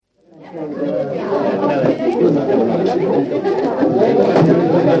Well,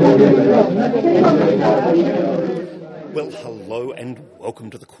 hello and welcome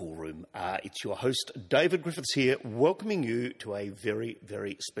to the Cool Room. It's your host, David Griffiths here, welcoming you to a very,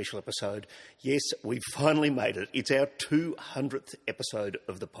 very special episode. Yes, we've finally made it. It's our 200th episode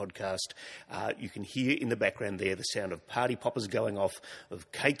of the podcast. You can hear in the background there the sound of party poppers going off, of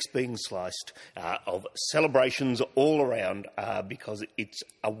cakes being sliced, of celebrations all around, because it's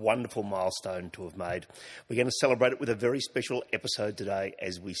a wonderful milestone to have made. We're going to celebrate it with a very special episode today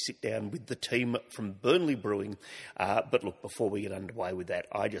as we sit down with the team from Burnley Brewing. But look, before we get underway with that,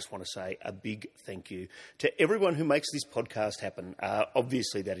 I just want to say a big thank you to everyone who makes this podcast happen.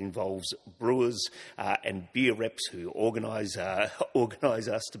 Obviously, that involves brewers and beer reps who organise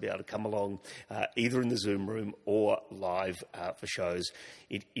us to be able to come along either in the Zoom room or live for shows.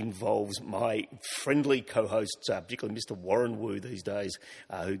 It involves my friendly co-hosts, particularly Mr. Warren Wu these days,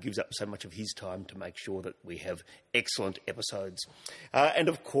 who gives up so much of his time to make sure that we have excellent episodes. And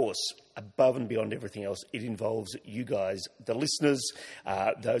of course, above and beyond everything else, it involves you guys, the listeners,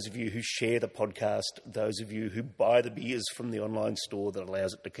 those of you who share the podcast, those of you who buy the beers from the online store that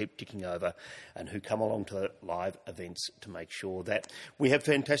allows it to keep ticking over, and who come along to the live events to make sure that we have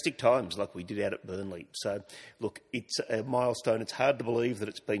fantastic times like we did out at Burnley. So, look, it's a milestone. It's hard to believe that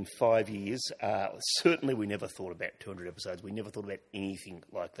it's been 5 years. Certainly we never thought about 200 episodes. We never thought about anything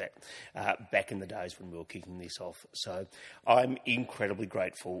like that back in the days when we were kicking this off. So I'm incredibly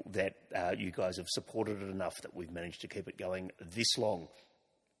grateful that you guys have supported it enough that we've managed to keep it going this long.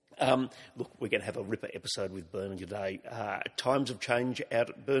 Look, we're going to have a ripper episode with Burnley today. Times of change out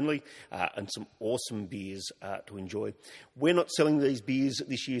at Burnley and some awesome beers to enjoy. We're not selling these beers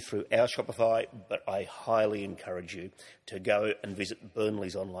this year through our Shopify, but I highly encourage you to go and visit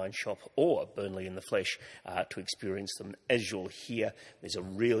Burnley's online shop or Burnley in the Flesh to experience them. As you'll hear, there's a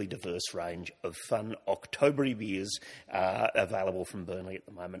really diverse range of fun Oktobery beers available from Burnley at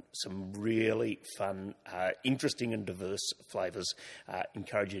the moment. Some really fun, interesting and diverse flavours.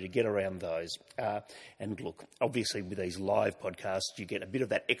 Encourage you to get around those. And look, obviously with these live podcasts, you get a bit of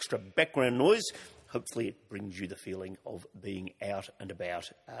that extra background noise. Hopefully it brings you the feeling of being out and about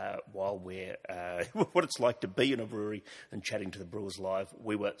while we're, what it's like to be in a brewery and chatting to the brewers live.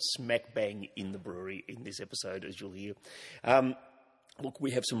 We were smack bang in the brewery in this episode, as you'll hear. Look,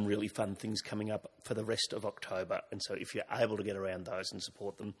 we have some really fun things coming up for the rest of October, and so if you're able to get around those and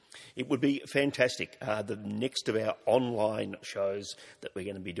support them, it would be fantastic. The next of our online shows that we're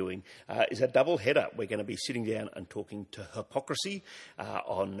going to be doing is a double header. We're going to be sitting down and talking to Hypocrisy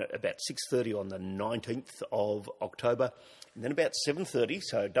on about 6:30 on the 19th of October. And then about 7:30,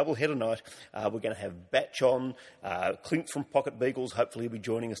 so double header night, we're going to have Batch on, Clint from Pocket Beagles, hopefully will be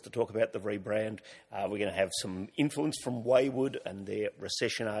joining us to talk about the rebrand. We're going to have some influence from Wayward and their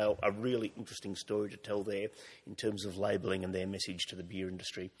Recession Ale, a really interesting story to tell there in terms of labelling and their message to the beer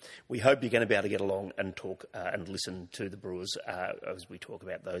industry. We hope you're going to be able to get along and talk and listen to the brewers as we talk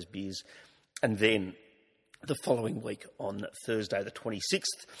about those beers. And then the following week, on Thursday the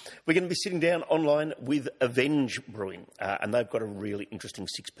 26th, we're going to be sitting down online with Avenge Brewing, and they've got a really interesting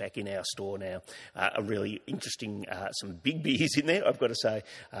six-pack in our store now, a really interesting, some big beers in there, I've got to say,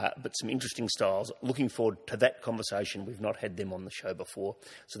 but some interesting styles. Looking forward to that conversation. We've not had them on the show before,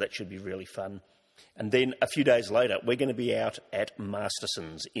 so that should be really fun. And then a few days later, we're going to be out at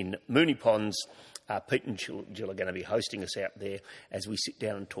Masterson's in Moonee Ponds. Pete and Jill are going to be hosting us out there as we sit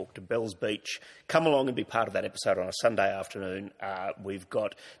down and talk to Bells Beach. Come along and be part of that episode on a Sunday afternoon. We've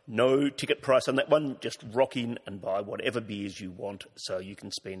got no ticket price on that one. Just rock in and buy whatever beers you want so you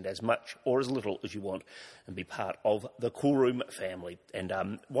can spend as much or as little as you want and be part of the Cool Room family. And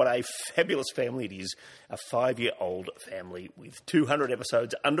what a fabulous family it is, a 5-year-old family with 200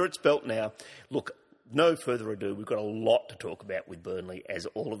 episodes under its belt now. Look, no further ado, we've got a lot to talk about with Burnley as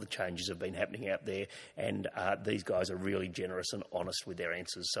all of the changes have been happening out there, and these guys are really generous and honest with their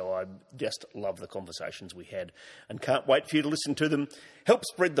answers. So I just love the conversations we had and can't wait for you to listen to them. Help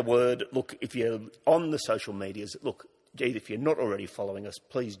spread the word. Look, if you're on the social medias, look, if you're not already following us,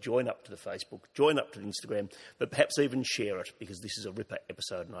 please join up to the Facebook, join up to the Instagram, but perhaps even share it because this is a ripper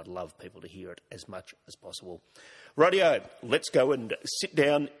episode and I'd love people to hear it as much as possible. Rightio, let's go and sit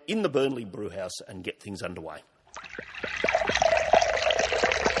down in the Burnley Brewhouse and get things underway.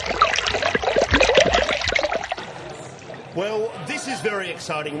 Well, this is very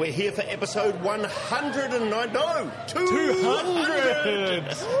exciting. We're here for episode 109. No, 200.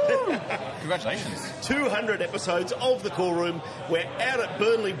 Congratulations. 200 episodes of the Cool Room. We're out at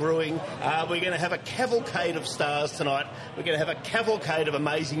Burnley Brewing. We're going to have a cavalcade of stars tonight. We're going to have a cavalcade of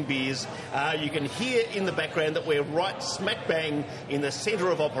amazing beers. You can hear in the background that we're right smack bang in the centre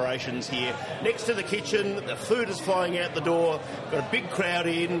of operations here. Next to the kitchen, the food is flying out the door. Got a big crowd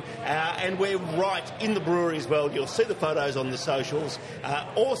in, and we're right in the brewery as well. You'll see the photos on the socials.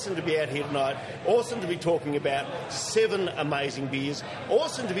 Awesome to be out here tonight. Awesome to be talking about 7 amazing beers.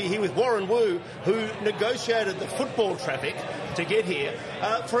 Awesome to be here with Warren Wu, who negotiated the football traffic to get here.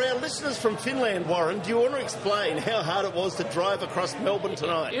 For our listeners from Finland, Warren, do you want to explain how hard it was to drive across Melbourne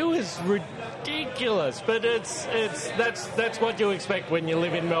tonight? It was ridiculous, but that's what you expect when you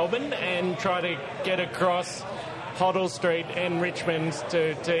live in Melbourne and try to get across Hoddle Street and Richmond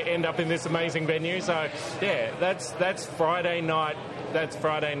to end up in this amazing venue. So, yeah, that's Friday night. That's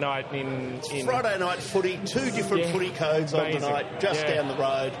Friday night in Friday night footy, 2 different footy codes amazing. On the night, just down the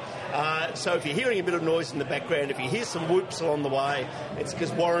road. So if you're hearing a bit of noise in the background, if you hear some whoops along the way, it's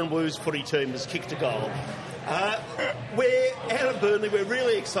because Warren Wu's footy team has kicked a goal. We're out of Burnley. We're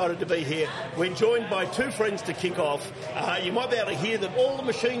really excited to be here. We're joined by 2 friends to kick off. You might be able to hear that all the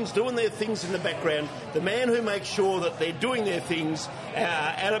machines doing their things in the background. The man who makes sure that they're doing their things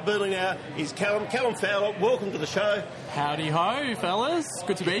out of Burnley now is Cal Fowler. Welcome to the show. Howdy ho, fellas.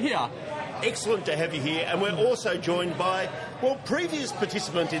 Good to be here. Excellent to have you here. And we're also joined by, previous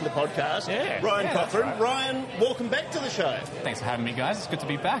participant in the podcast, Ryan Cochran. Right. Ryan, welcome back to the show. Thanks for having me, guys. It's good to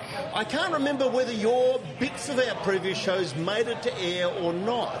be back. I can't remember whether your bits of our previous shows made it to air or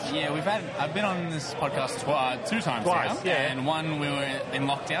not. Yeah, I've been on this podcast 2 times Twice, now. And one we were in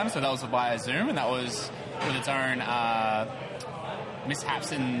lockdown, so that was via Zoom, and that was with its own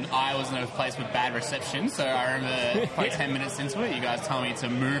mishaps, and I was in a place with bad reception, so I remember probably 10 minutes into it, you guys telling me to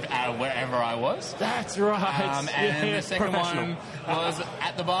move out of wherever I was. That's right. And the second one was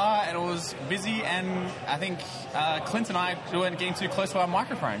at the bar, and it was busy, and I think Clint and I weren't getting too close to our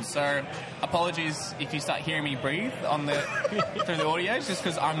microphones, so apologies if you start hearing me breathe through the audio, just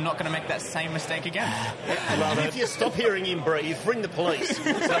because I'm not going to make that same mistake again. And if you stop hearing him breathe, ring the police.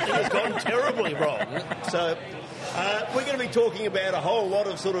 Something has gone terribly wrong. So we're going to be talking about a whole lot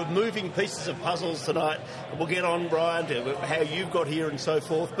of sort of moving pieces of puzzles tonight. We'll get on, Brian, to how you've got here and so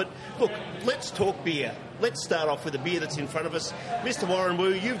forth. But look, let's talk beer. Let's start off with the beer that's in front of us. Mr. Warren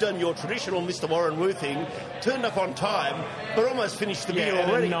Wu, you've done your traditional Mr. Warren Wu thing, turned up on time, but almost finished the beer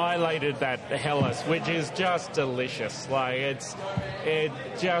already. Annihilated that Hellas, which is just delicious. Like, it's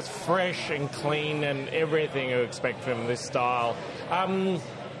just fresh and clean and everything you expect from this style.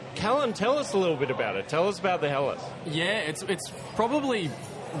 Callan, tell us a little bit about it. Tell us about the Hellas. Yeah, it's probably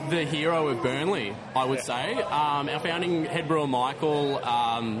the hero of Burnley, I would say. Our founding head brewer, Michael,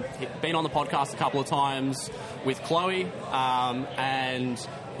 been on the podcast a couple of times with Chloe, and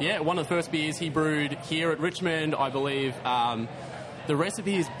one of the first beers he brewed here at Richmond, I believe. The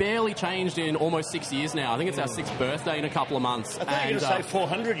recipe has barely changed in almost 6 years now. I think it's our 6th birthday in a couple of months. I thought you were going to say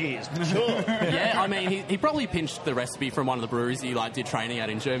 400 years, but sure. Yeah, I mean, he probably pinched the recipe from one of the breweries he did training at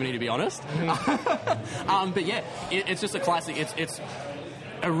in Germany, to be honest. But yeah, it's just a classic. It's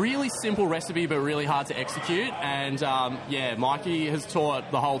a really simple recipe, but really hard to execute. And Mikey has taught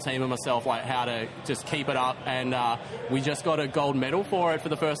the whole team and myself how to just keep it up. And we just got a gold medal for it for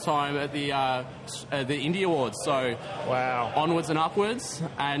the first time at the Indie Awards. So wow, onwards and upwards.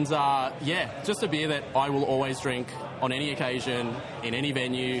 And just a beer that I will always drink on any occasion, in any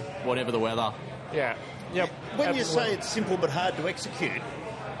venue, whatever the weather. Yeah. Yep. When Absolutely. you say it's simple but hard to execute,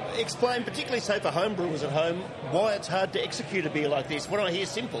 explain, particularly say for home brewers at home, why it's hard to execute a beer like this. When I hear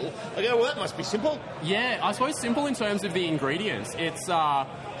simple, I go, well, that must be simple. Yeah, I suppose simple in terms of the ingredients. It's a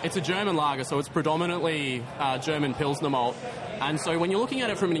German lager, so it's predominantly German Pilsner malt. And so when you're looking at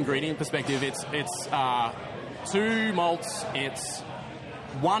it from an ingredient perspective, it's 2 malts, it's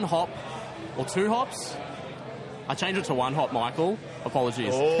 1 hop or 2 hops. I changed it to 1 hop, Michael. Apologies.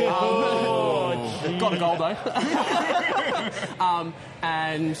 Got a goal, though.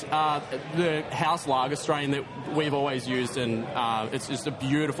 And the house lager strain that we've always used, and it's just a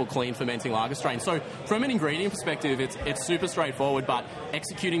beautiful, clean fermenting lager strain. So from an ingredient perspective, it's super straightforward, but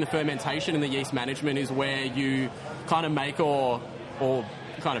executing the fermentation and the yeast management is where you kind of make or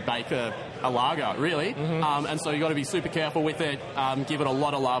kind of bake a lager, really. Mm-hmm. And so you've got to be super careful with it, give it a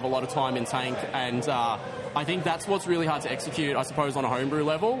lot of love, a lot of time in tank, and I think that's what's really hard to execute, I suppose, on a homebrew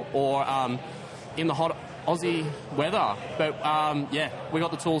level or in the hot Aussie weather. But, we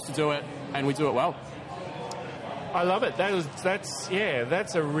got the tools to do it, and we do it well. I love it.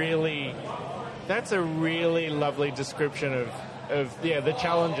 That's a really lovely description the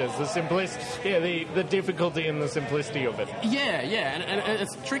challenges, the difficulty and the simplicity of it. Yeah, and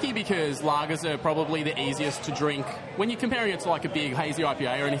it's tricky because lagers are probably the easiest to drink. When you're comparing it to like a big hazy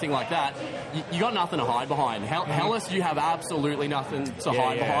IPA or anything like that, you got nothing to hide behind. Helles, you have absolutely nothing to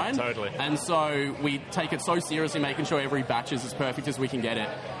hide behind. Totally. And so we take it so seriously, making sure every batch is as perfect as we can get it.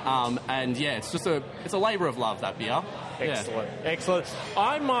 And yeah, it's just a labour of love, that beer. Excellent.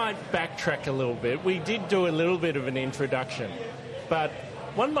 I might backtrack a little bit. We did do a little bit of an introduction, but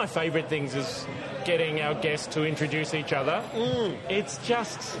one of my favourite things is getting our guests to introduce each other. It's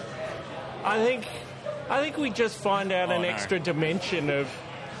just, I think we just find out an extra dimension of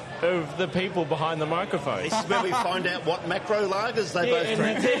the people behind the microphone. This is where we find out what macro lagers they both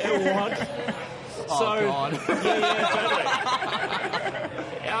drink. What? God.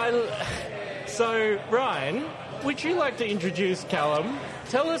 Totally. So, Ryan, would you like to introduce Callum?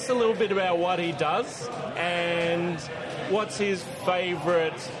 Tell us a little bit about what he does and what's his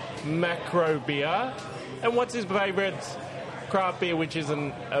favourite macro beer and what's his favourite craft beer which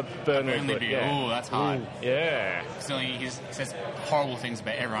isn't a Burnley beer. Yeah. Ooh, that's hard. Yeah. Considering he says horrible things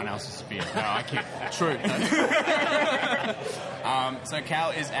about everyone else's beer. No, I kid. True. So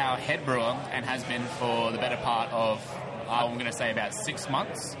Cal is our head brewer and has been for the better part of, I'm going to say about 6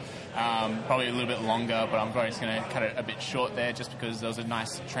 months. Probably a little bit longer, but I'm probably just going to cut it a bit short there just because there was a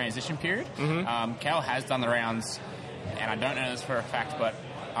nice transition period. Cal has done the rounds, and I don't know this for a fact, but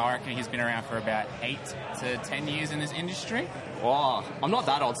I reckon he's been around for about 8 to 10 years in this industry. Oh, I'm not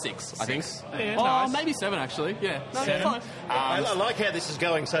that old, 6, I think. Yeah, nice. Maybe 7, actually. Yeah. No, 7? I like how this is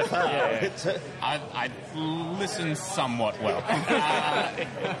going so far. I listened somewhat well.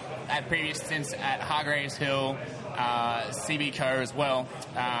 At previous stints at Hargraves Hill, CB Co as well,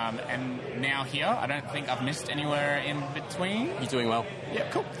 and now here. I don't think I've missed anywhere in between. You're doing well. Yeah,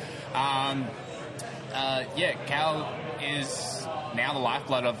 cool. Cal is now the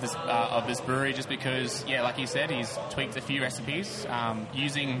lifeblood of this brewery, just because, like you said, he's tweaked a few recipes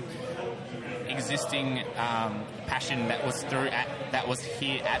using existing passion that was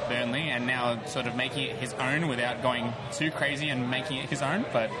here at Burnley, and now sort of making it his own without going too crazy and making it his own,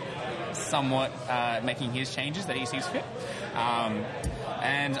 but somewhat making his changes that he sees fit.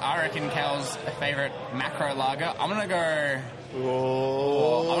 And I reckon Cal's favourite macro lager, I'm gonna go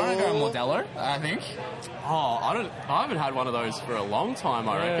Modelo, I think. Oh, I haven't had one of those for a long time,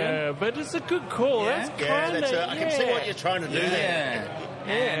 I reckon. Yeah, but it's a good call. Yeah. That's kind of... I can see what you're trying to do there.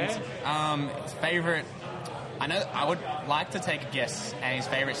 And his favourite... I know I would like to take a guess, and his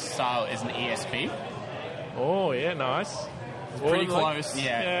favourite style is an ESB. Oh, yeah, nice. Pretty close.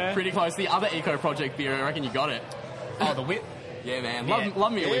 Yeah. Pretty close. The other Eco Project beer, I reckon you got it. Oh, the Whip? Yeah, man.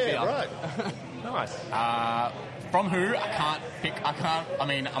 Love me a Whip beer. Right. Nice. From who? I can't pick. I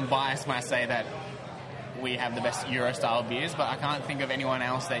mean, I'm biased when I say that we have the best Euro style beers, but I can't think of anyone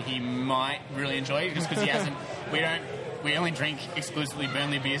else that he might really enjoy, just because he hasn't. We only drink exclusively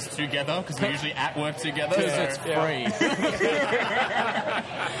Burnley beers together because we're usually at work together. Because it's free.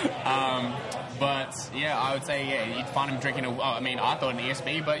 But yeah, I would say you'd find him drinking I thought an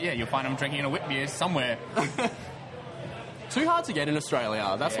ESB, but you'll find him drinking a Whip beer somewhere. Too hard to get in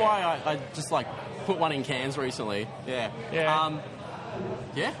Australia. That's why I just put one in cans recently. Yeah.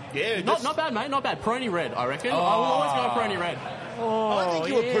 Not bad, mate. Not bad. Prony Red, I reckon. I will always go Prony Red.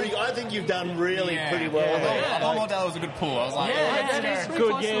 I think you've done really pretty well there. I thought Modelo was a good pull. I was like, that is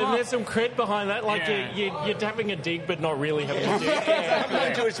good. Yeah, and there's some cred behind that. You're having a dig, but not really having a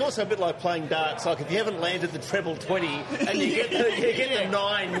dig. It's also a bit like playing darts. Like if you haven't landed the treble 20 and you get the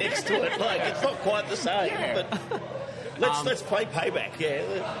 9 next to it, it's not quite the same. But let's play payback.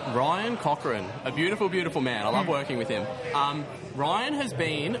 Yeah. Ryan Cochrane, a beautiful, beautiful man. I love working with him. Ryan has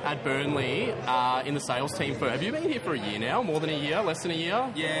been at Burnley in the sales team have you been here for a year now? More than a year? Less than a year?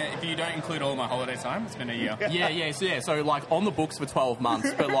 Yeah, if you don't include all my holiday time, it's been a year. So on the books for 12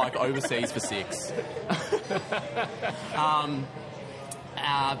 months, but overseas for 6.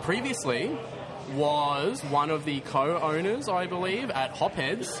 Previously was one of the co-owners, I believe, at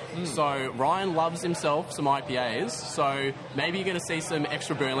Hopheads. So Ryan loves himself some IPAs. So maybe you're going to see some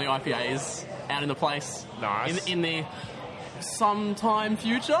extra Burnley IPAs out in the place. Nice. In the sometime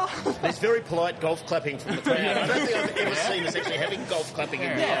future. There's very polite golf clapping from the crowd. I don't think I've ever seen us actually having golf clapping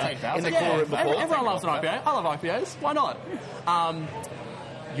in the cool room before. Everyone loves an IPA. I love IPAs. Why not?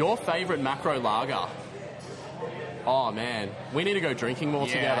 Your favourite macro lager? Oh, man. We need to go drinking more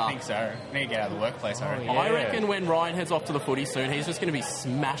together. I think so. We need to get out of the workplace, I reckon. yeah. I reckon when Ryan heads off to the footy soon, he's just going to be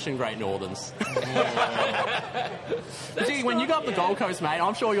smashing Great Northerns. Gee, when you go up the Gold Coast, mate,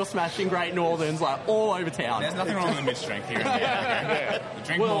 I'm sure you're smashing Great Northerns like all over town. There's nothing wrong with the mid-strength here. You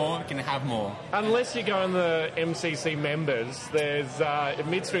drink more, you can have more. Unless you go in the MCC members, there's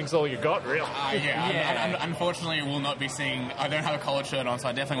mid-string's all you got, really. Unfortunately, we'll not be seeing... I don't have a collared shirt on, so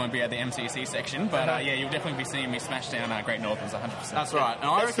I definitely won't be at the MCC section. But you'll definitely be seeing me smash down Great Northerns 100%. That's right. And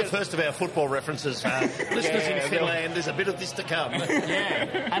I That's reckon, the first of our football references. Listeners in Finland, there's a bit of this to come.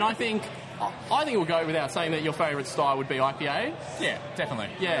 and I think we'll go without saying that your favourite style would be IPA. Yeah, definitely.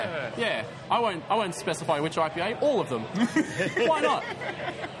 Yeah. I won't specify which IPA. All of them. Why not?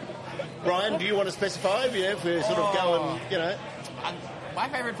 Brian, do you want to specify? Yeah, if we're sort of going, My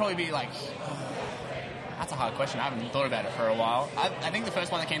favourite would probably be like... That's a hard question. I haven't thought about it for a while. I think the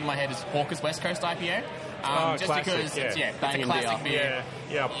first one that came to my head is Hawker's West Coast IPA. Just classic, because it's a Banging classic beer.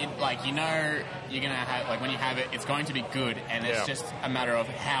 Yeah. You're going to have, when you have it, it's going to be good, and it's just a matter of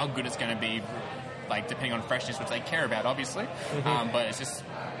how good it's going to be, depending on freshness, which they care about, obviously. But it's just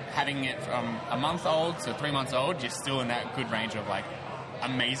having it from a month old to 3 months old, you're still in that good range of,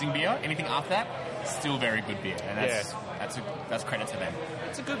 amazing beer. Anything after that, still very good beer, and that's credit to them.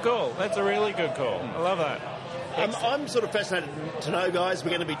 It's a good call. That's a really good call. I love that. I'm sort of fascinated to know, guys,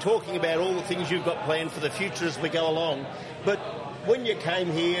 we're going to be talking about all the things you've got planned for the future as we go along. But when you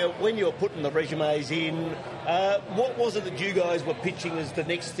came here, when you were putting the resumes in, what was it that you guys were pitching as the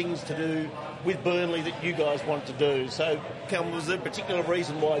next things to do with Burnley that you guys wanted to do? So, Cal, was there a particular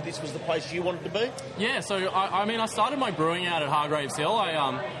reason why this was the place you wanted to be? Yeah, so, I started my brewing out at Hargraves Hill.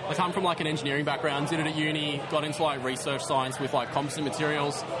 I come from, an engineering background, did it at uni, got into, research science with, composite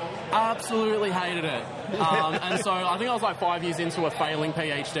materials. Absolutely hated it. And so I think I was, 5 years into a failing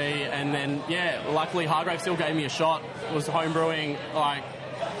PhD, and then, luckily Hargraves Hill gave me a shot. It was home brewing,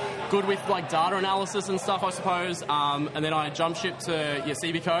 good with data analysis and stuff, I suppose. And then I jumped ship to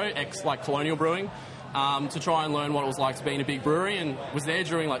CBCO, ex Colonial Brewing, to try and learn what it was like to be in a big brewery, and was there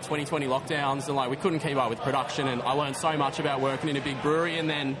during 2020 lockdowns, and we couldn't keep up with production, and I learned so much about working in a big brewery. And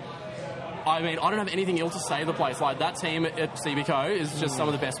then I don't have anything ill to say the place. That team at CBCO is just some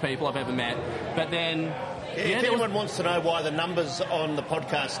of the best people I've ever met. But then... if anyone wants to know why the numbers on the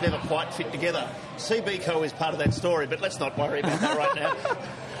podcast never quite fit together, CBCO is part of that story, but let's not worry about that right now.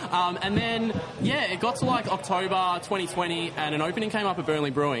 And then, it got to October 2020, and an opening came up at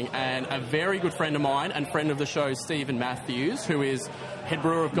Burnley Brewing, and a very good friend of mine and friend of the show, Stephen Matthews, who is head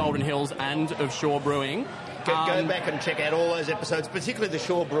brewer of Golden Hills and of Shore Brewing. Go back and check out all those episodes, particularly the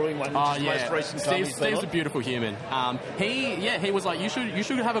Shore Brewing one, which is the most recent time Steve's a beautiful human. He was like, you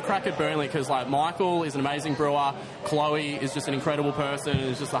should have a crack at Burnley, because Michael is an amazing brewer, Chloe is just an incredible person, and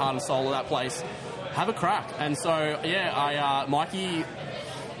is just the heart and soul of that place. Have a crack. And so Mikey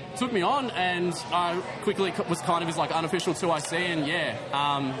took me on, and I quickly was kind of his unofficial 2IC,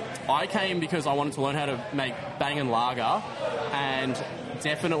 and I came because I wanted to learn how to make banging lager, and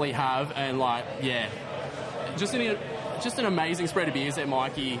definitely have, and just an amazing spread of beers that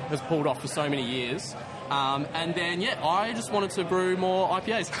Mikey has pulled off for so many years. And then, I just wanted to brew more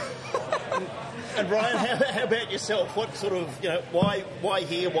IPAs. And Ryan, how about yourself? What sort of, why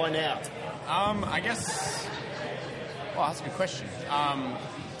here, why now? I guess... Well, that's a good question.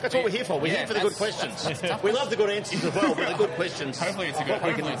 That's what we're here for. We're here for the good questions. We love the good answers as well, but the good questions. Hopefully it's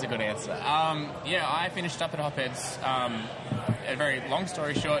a good answer. I finished up at Hopheads. A very long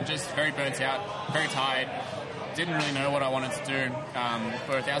story short, just very burnt out, very tired. Didn't really know what I wanted to do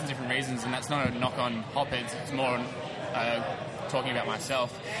for 1,000 different reasons, and that's not a knock on Hopheads. It's more talking about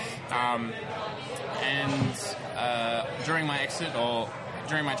myself. During my exit, or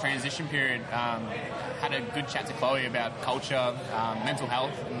during my transition period, had a good chat to Chloe about culture, mental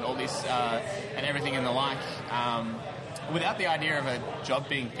health, and all this, and everything and the like. Without the idea of a job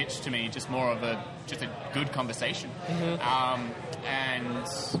being pitched to me, just more of a good conversation. And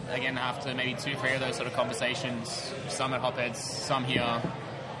again, after maybe 2-3 of those sort of conversations, some at Hopheads, some here,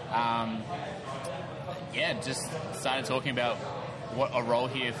 just started talking about what a role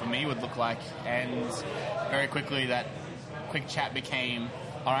here for me would look like, and very quickly that quick chat became,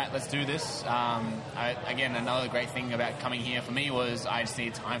 all right, let's do this. Again, another great thing about coming here for me was I just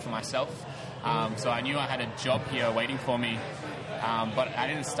needed time for myself. So I knew I had a job here waiting for me, but I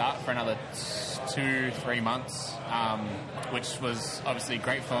didn't start for another 2-3 months, which was obviously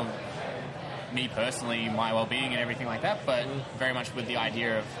great for me personally, my well-being and everything like that, but very much with the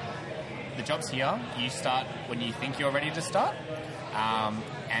idea of the job's here, you start when you think you're ready to start.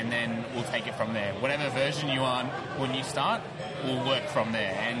 and then we'll take it from there. Whatever version you are when you start, we'll work from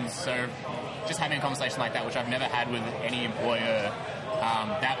there. And so just having a conversation like that, which I've never had with any employer,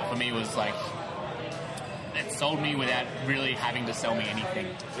 that for me was like, it sold me without really having to sell me anything.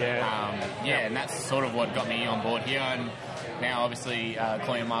 And that's sort of what got me on board here. And now, obviously,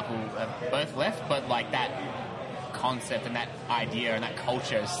 Chloe and Michael have both left, but like that concept and that idea and that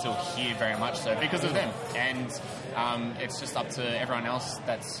culture is still here very much so because of them. And it's just up to everyone else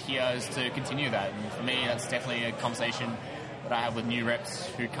that's here is to continue that. And for me, that's definitely a conversation that I have with new reps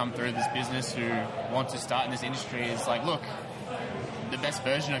who come through this business who want to start in this industry. Is like, look, the best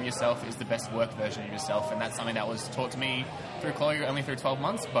version of yourself is the best work version of yourself, and that's something that was taught to me through Chloe only through 12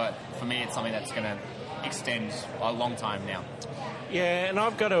 months, but for me it's something that's going to extend a long time now. Yeah, and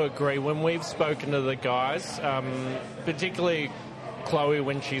I've got to agree. When we've spoken to the guys, particularly Chloe,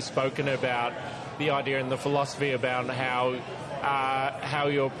 when she's spoken about the idea and the philosophy about how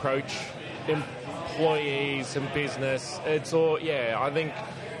you approach employees and business, it's all, I think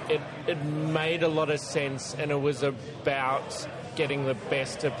it made a lot of sense, and it was about getting the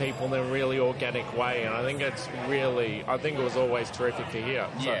best of people in a really organic way, and I think it was always terrific to hear.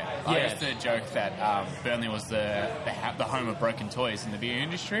 I used to joke that Burnley was the home of broken toys in the beer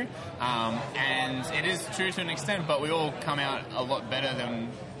industry, and it is true to an extent, but we all come out a lot better than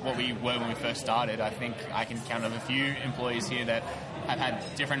what we were when we first started. I think I can count of a few employees here that have had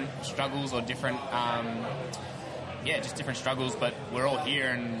different struggles or different different struggles, but we're all here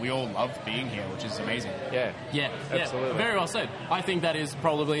and we all love being here, which is amazing. Yeah, absolutely. Very well said. I think that is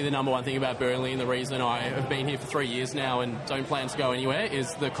probably the number one thing about Burnley, and the reason I have been here for 3 years now and don't plan to go anywhere,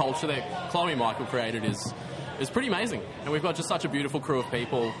 is the culture that Chloe and Michael created is pretty amazing. And we've got just such a beautiful crew of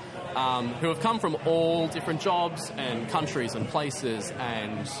people who have come from all different jobs and countries and places,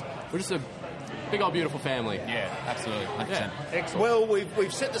 and we're just a big old beautiful family. Yeah, absolutely. 100%. Yeah. Excellent. Well,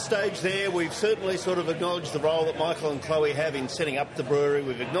 we've set the stage there. We've certainly sort of acknowledged the role that Michael and Chloe have in setting up the brewery.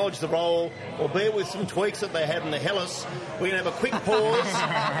 We've acknowledged the role, albeit with some tweaks that they had in the Hellas. We're going to have a quick pause,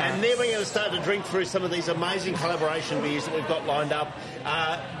 and then we're going to start to drink through some of these amazing collaboration beers that we've got lined up.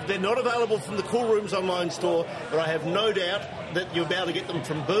 They're not available from the Cool Room's online store, but I have no doubt that you'll be able to get them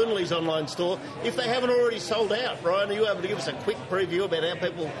from Burnley's online store if they haven't already sold out. Ryan, are you able to give us a quick preview about how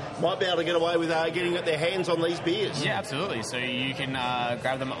people might be able to get away with getting their hands on these beers? Yeah, absolutely. So you can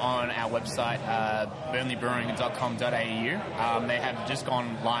grab them on our website, burnleybrewing.com.au. They have just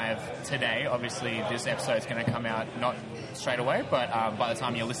gone live today. Obviously, this episode's going to come out not straight away, but by the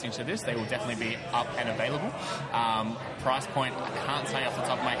time you're listening to this, they will definitely be up and available. Price point, I can't tell you off the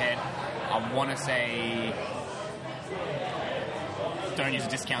top of my head. I want to say... don't use a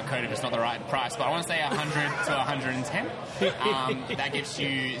discount code if it's not the right price, but I want to say 100 to 110. That gives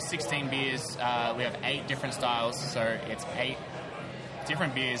you 16 beers. We have 8 different styles, so it's 8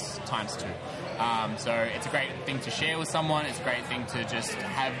 different beers times 2. So it's a great thing to share with someone. It's a great thing to just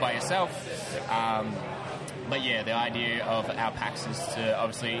have by yourself. But yeah, the idea of our packs is to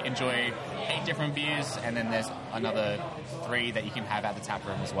obviously enjoy 8 different beers, and then there's another 3 that you can have at the tap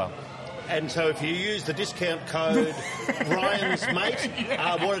room as well. And so if you use the discount code Ryan's Mate,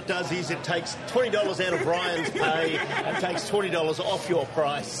 what it does is it takes $20 out of Ryan's pay and takes $20 off your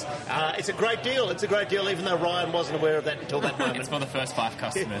price. It's a great deal. It's a great deal, even though Ryan wasn't aware of that until that moment. It's for the first 5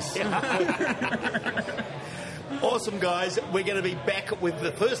 customers. Awesome, guys. We're going to be back with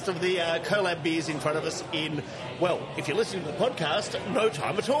the first of the collab beers in front of us in, well, if you're listening to the podcast, no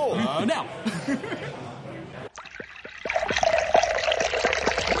time at all. Now.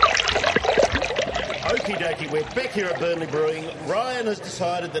 Okie dokie, we're back here at Burnley Brewing. Ryan has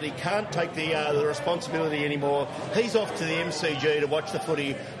decided that he can't take the responsibility anymore. He's off to the MCG to watch the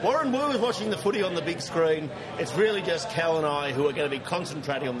footy. Warren Wu is watching the footy on the big screen. It's really just Cal and I who are going to be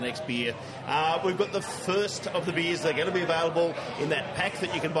concentrating on the next beer. We've got the first of the beers that are going to be available in that pack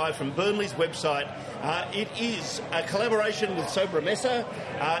that you can buy from Burnley's website. It is a collaboration with Sobremesa.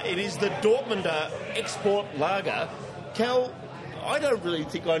 It is the Dortmunder Export Lager. Cal, I don't really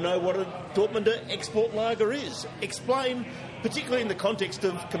think I know what a Dortmunder Export Lager is. Explain, particularly in the context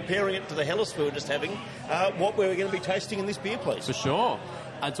of comparing it to the Hellas we were just having, what we're going to be tasting in this beer, please. For sure.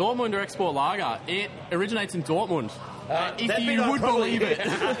 A Dortmunder Export Lager. It originates in Dortmund. If you would believe it.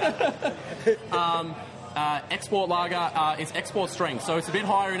 Export lager, it's export strength, so it's a bit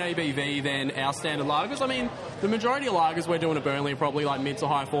higher in ABV than our standard lagers. I mean, the majority of lagers we're doing at Burnley are probably like mid to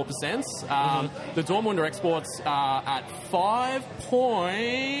high 4%. The Dortmunder Exports are at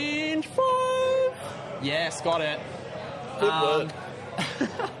 5.5. Yes, got it. Good work.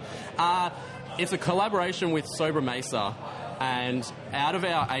 It's a collaboration with Sobremesa, and out of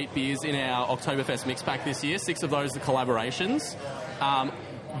our 8 beers in our Oktoberfest mix pack this year, 6 of those are collaborations.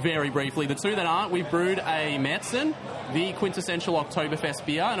 very briefly. The two that aren't, we've brewed a Märzen, the quintessential Oktoberfest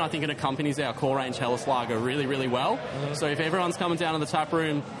beer, and I think it accompanies our core range Helles Lager really, really well. So if everyone's coming down to the tap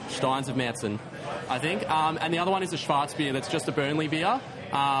room, Steins of Märzen, I think. And the other one is a Schwarz beer that's just a Burnley beer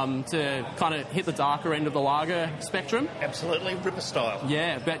to kind of hit the darker end of the lager spectrum. Absolutely, Ripper style.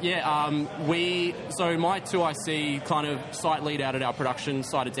 Yeah, but so my 2IC kind of site lead out at our production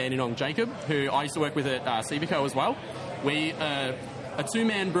site at Dandenong, Jacob, who I used to work with at Civico as well. We a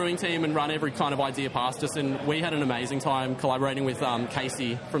two-man brewing team and run every kind of idea past us, and we had an amazing time collaborating with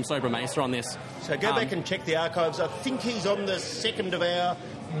Casey from Sober Meister on this. So go back and check the archives. I think he's on the second of our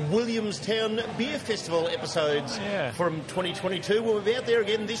Williamstown Beer Festival episodes from 2022. We'll be out there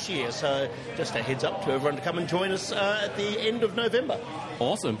again this year, so just a heads up to everyone to come and join us at the end of November.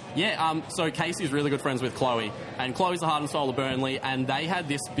 Awesome. Yeah, so Casey's really good friends with Chloe, and Chloe's the heart and soul of Burnley, and they had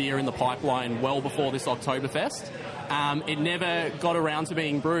this beer in the pipeline well before this Oktoberfest. It never got around to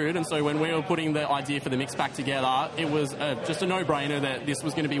being brewed, and so when we were putting the idea for the mix pack together, it was just a no-brainer that this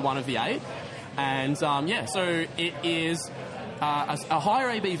was going to be one of the 8. And so it is a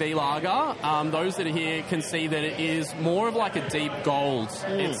higher ABV lager. Those that are here can see that it is more of like a deep gold.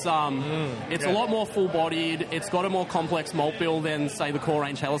 It's a lot more full-bodied. It's got a more complex malt bill than, say, the core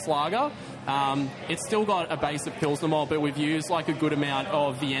range Helles Lager. It's still got a base of Pilsner malt, but we've used like a good amount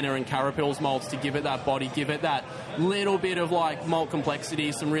of Vienna and Carapils malts to give it that body, give it that little bit of like malt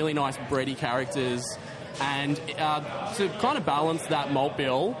complexity, some really nice bready characters. And to kind of balance that malt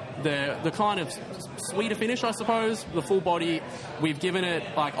bill, the kind of sweeter finish, I suppose, the full body, we've given it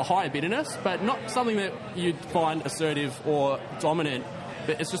like a higher bitterness, but not something that you'd find assertive or dominant.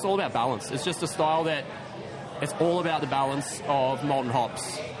 But it's just all about balance. It's just a style that it's all about the balance of malt and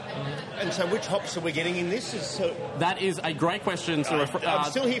hops. And so which hops are we getting in this? That is a great question.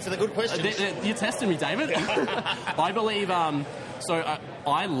 I'm still here for the good questions. You're testing me, David. I believe...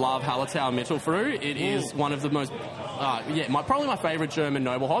 I love Hallertau Mittelfrüh. It is one of the most... probably my favourite German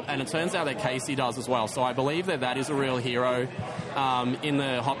noble hop, and it turns out that Casey does as well. So I believe that is a real hero in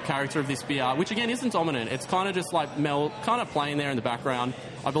the hop character of this beer, which again isn't dominant. It's kind of just like kind of playing there in the background.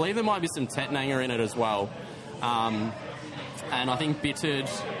 I believe there might be some Tettnanger in it as well. And I think bittered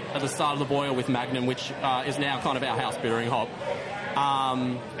at the start of the boil with Magnum, which is now kind of our house bittering hop.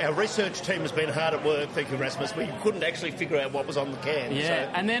 Our research team has been hard at work, thank you, Rasmus. We couldn't actually figure out what was on the can. Yeah,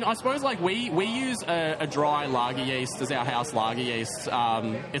 so. And then I suppose like we use a dry lager yeast as our house lager yeast.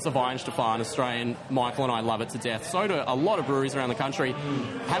 It's a Weihenstephan Australian. Michael and I love it to death. So do a lot of breweries around the country.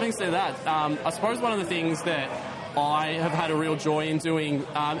 Having said that, I suppose one of the things that I have had a real joy in doing,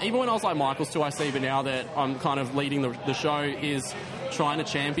 even when I was like Michael's 2IC, but now that I'm kind of leading the show, is trying to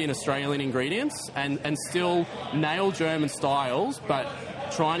champion Australian ingredients and still nail German styles, but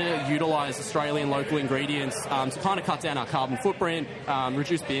trying to utilise Australian local ingredients to kind of cut down our carbon footprint,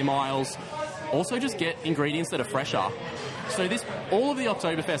 reduce beer miles, also just get ingredients that are fresher. So all of the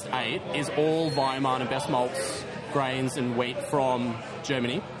Oktoberfest 8 is all Weimar and best malts, grains and wheat from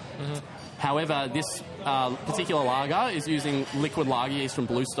Germany. Mm-hmm. However, this particular lager is using liquid lager yeast from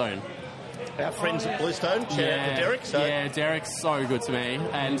Bluestone. Our friends at Bluestone, shout out to Derek. Yeah, Derek's so good to me,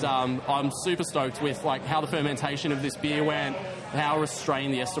 and I'm super stoked with like how the fermentation of this beer went, how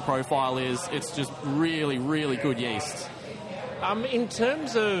restrained the ester profile is. It's just really, really good yeast. In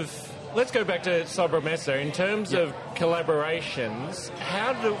terms of, let's go back to Sober Meister. In terms of collaborations,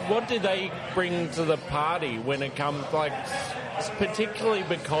 what do they bring to the party when it comes, like, particularly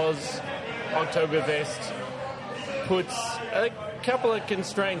because Oktoberfest puts a couple of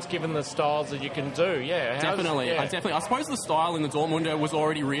constraints given the styles that you can do. Definitely. I suppose the style in the Dortmunder was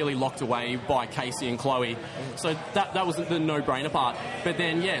already really locked away by Casey and Chloe, so that was the no-brainer part. But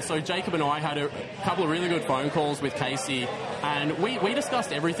then, so Jacob and I had a couple of really good phone calls with Casey, and we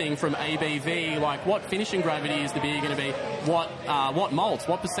discussed everything from ABV, like what finishing gravity is the beer going to be, what malts,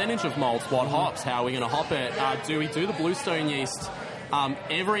 what percentage of malts, what hops, how are we going to hop it, do we do the Bluestone yeast?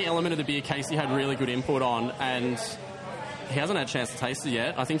 Every element of the beer Casey had really good input on, and he hasn't had a chance to taste it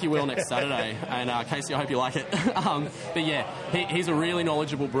yet. I think he will next Saturday. And Casey, I hope you like it. But yeah, he's a really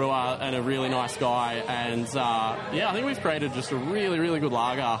knowledgeable brewer and a really nice guy. And I think we've created just a really, really good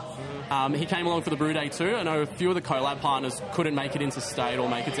lager. He came along for the brew day too. I know a few of the collab partners couldn't make it into state or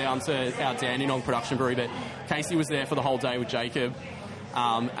make it down to our Dandenong production brewery, but Casey was there for the whole day with Jacob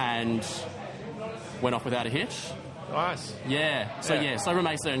and went off without a hitch. Nice. Yeah. So Sober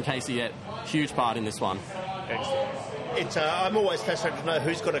Meister and Casey, huge part in this one. Excellent. I'm always fascinated to know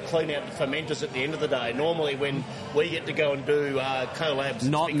who's got to clean out the fermenters at the end of the day. Normally, when we get to go and do collabs,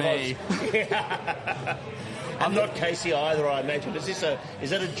 not me. I'm not Casey either, I imagine. Is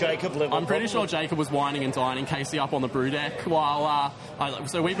that a Jacob level? I'm pretty sure Jacob was whining and dining Casey up on the brew deck while.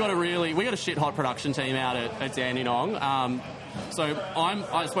 So we got a shit hot production team out at Dandenong. So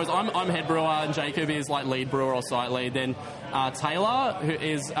I suppose I'm head brewer and Jacob is like lead brewer or site lead. Then Taylor, who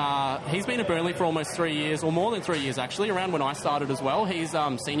is he's been at Burnley for almost 3 years, or more than 3 years actually, around when I started as well. He's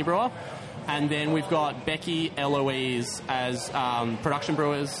senior brewer. And then we've got Becky, Eloise as production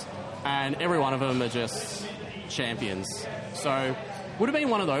brewers, and every one of them are just champions. So would have been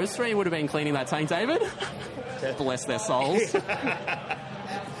one of those three, would have been cleaning that tank, David. Bless their souls.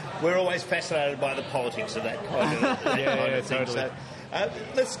 We're always fascinated by the politics of that kind of thing. Totally.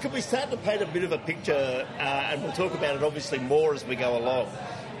 So, can we start to paint a bit of a picture, and we'll talk about it obviously more as we go along,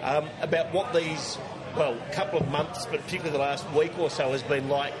 about what these, couple of months, but particularly the last week or so, has been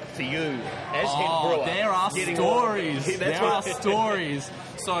like for you as head brewer. There are stories. There are stories.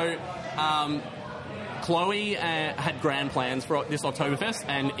 So, Chloe had grand plans for this Oktoberfest,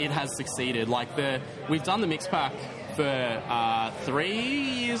 and it has succeeded. We've done the mix pack for 3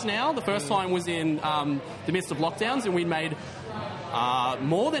 years now. The first time was in the midst of lockdowns, and we'd made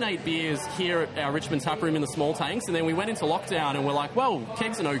more than 8 beers here at our Richmond tap room in the small tanks, and then we went into lockdown and we're like, well,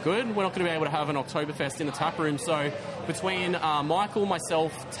 kegs are no good. We're not going to be able to have an Oktoberfest in the tap room. So between Michael,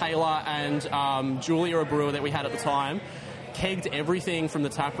 myself, Taylor, and Julia, a brewer that we had at the time, kegged everything from the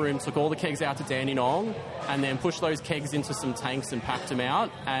tap room, took all the kegs out to Dandenong, and then pushed those kegs into some tanks and packed them out.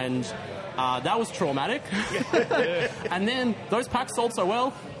 And that was traumatic. And then those packs sold so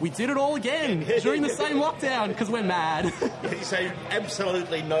well, we did it all again during the same lockdown because we're mad. So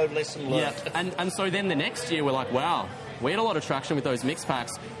absolutely no lesson learned. Yeah. And so then the next year we're like, wow, we had a lot of traction with those mix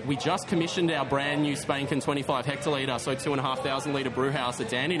packs. We just commissioned our brand new spanking 25 hectolitre, so 2,500 litre brew house at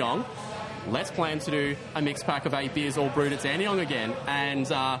Dandenong. Let's plan to do a mix pack of 8 beers all brewed at Dandenong again. And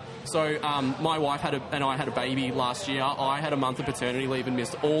so my wife and I had a baby last year. I had a month of paternity leave and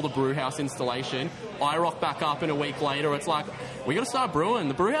missed all the brew house installation. I rock back up, and a week later it's like, we got to start brewing.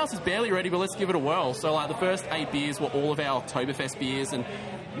 The brew house is barely ready, but let's give it a whirl. So the first 8 beers were all of our Oktoberfest beers, and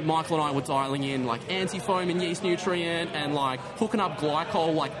Michael and I were dialing in anti-foam and yeast nutrient and hooking up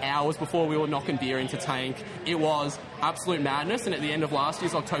glycol hours before we were knocking beer into tank. It was absolute madness. And at the end of last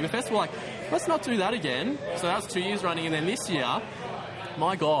year's Oktoberfest, we're like, let's not do that again. So that was 2 years running. And then this year,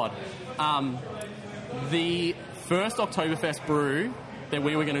 my God, the first Oktoberfest brew that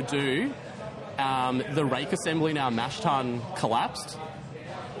we were going to do, the rake assembly in our mash tun collapsed.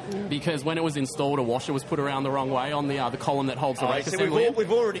 Because when it was installed, a washer was put around the wrong way on the column that holds the rake assembly.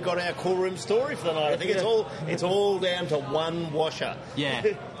 We've already got our cool room story for the night. I think it's all down to one washer. Yeah.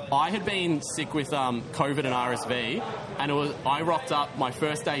 I had been sick with COVID and RSV, and I rocked up my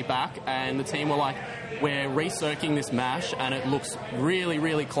first day back, and the team were like, we're recircling this mash, and it looks really,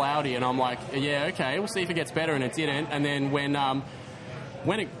 really cloudy. And I'm like, yeah, okay, we'll see if it gets better, and it didn't. And then when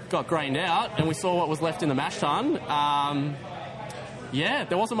it got grained out, and we saw what was left in the mash tun,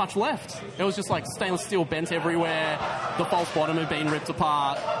 there wasn't much left. It was just stainless steel bent everywhere. The false bottom had been ripped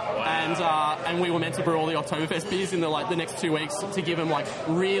apart, and we were meant to brew all the Oktoberfest beers in the next 2 weeks to give them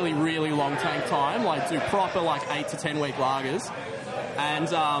really, really long tank time, do proper 8 to 10 week lagers, and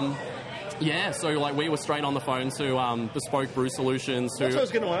so we were straight on the phone to Bespoke Brew Solutions. That's what I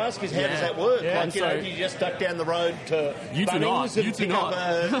was going to ask is how does that work? Yeah, do you just duck down the road to Bunnings and pick up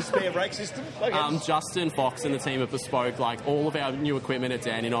a spare brake system? Okay. Justin Fox and the team at Bespoke, all of our new equipment at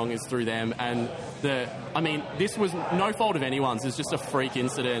Dandenong is through them. And this was no fault of anyone's. It's just a freak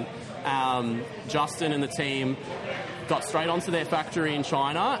incident. Justin and the team got straight onto their factory in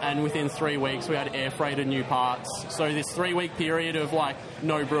China, and within 3 weeks we had air freighted new parts. So this 3 week period of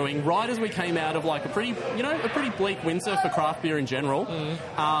no brewing, right as we came out of a pretty bleak winter for craft beer in general.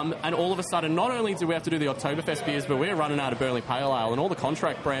 And all of a sudden, not only do we have to do the Oktoberfest beers, but we're running out of Burnley Pale Ale, and all the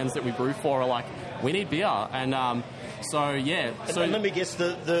contract brands that we brew for are we need beer. And And let me guess,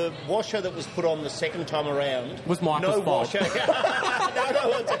 the washer that was put on the second time around was Michael's fault.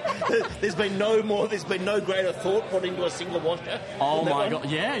 There's been no greater thought put into a single washer. Oh my God!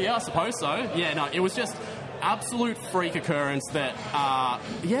 Yeah, I suppose so. Yeah, no, it was just absolute freak occurrence that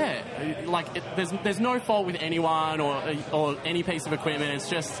there's no fault with anyone or any piece of equipment. It's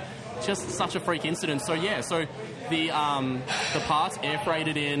just such a freak incident. So the parts air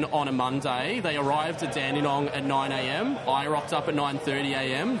freighted in on a Monday. They arrived at Dandenong at 9 a.m. I rocked up at 9:30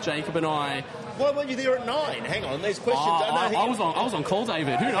 a.m. Jacob and I. Why weren't you there at 9? Hang on, there's questions. I was on call,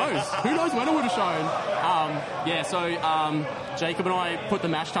 David. Who knows? Who knows when it would have shown? Jacob and I put the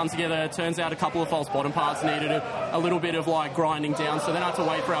mash tun together. Turns out a couple of false bottom parts needed a little bit of like grinding down. So then I had to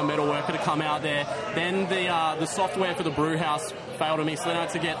wait for our metal worker to come out there. Then the software for the brew house failed on me, so then I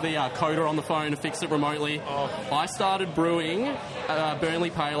had to get the coder on the phone to fix it remotely. I started brewing Burnley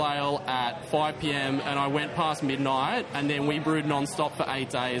Pale Ale at 5 p.m. and I went past midnight, and then we brewed non-stop for 8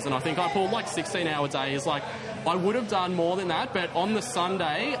 days, and I think I pulled like 16-hour days. Like, I would have done more than that, but on the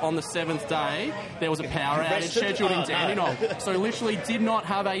Sunday, on the 7th day, there was a power outage scheduled in Dandenong. So literally did not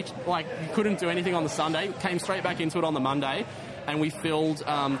have couldn't do anything on the Sunday, came straight back into it on the Monday, and we filled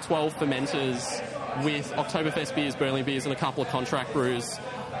 12 fermenters with Oktoberfest beers, Burnley beers, and a couple of contract brews.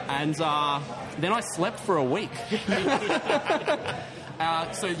 And then I slept for a week.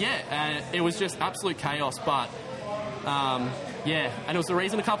 It was just absolute chaos, but... and it was the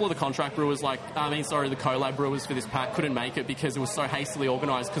reason a couple of the contract brewers, the collab brewers for this pack couldn't make it because it was so hastily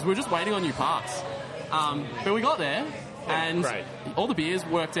organised, because we were just waiting on new parts. But we got there, and all the beers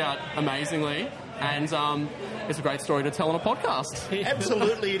worked out amazingly, and it's a great story to tell on a podcast.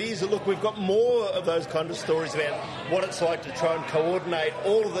 Absolutely it is. Look, we've got more of those kind of stories about what it's like to try and coordinate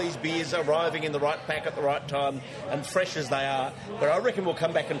all of these beers arriving in the right pack at the right time and fresh as they are. But I reckon we'll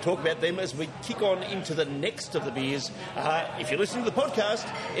come back and talk about them as we kick on into the next of the beers. If you're listening to the podcast,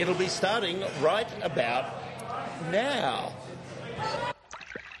 it'll be starting right about now.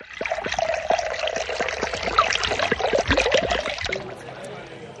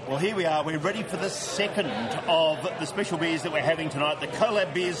 Well, here we are. We're ready for the second of the special beers that we're having tonight, the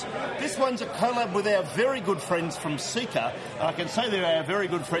collab beers. This one's a collab with our very good friends from Seeker. I can say they're our very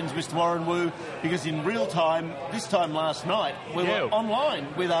good friends, Mr. Warren Wu, because in real time, this time last night, we were online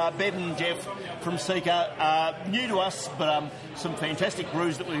with Ben and Jeff from Seeker. New to us, but some fantastic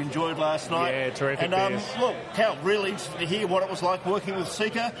brews that we enjoyed last night. Yeah, terrific beers. Look, Cal, really interested to hear what it was like working with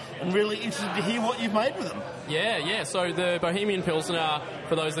Seeker, and really interested to hear what you've made with them. Yeah. So the Bohemian Pilsner,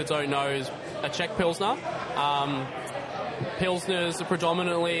 for those that don't know, is a Czech Pilsner. Pilsners are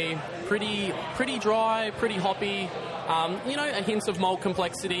predominantly pretty dry, pretty hoppy, a hint of malt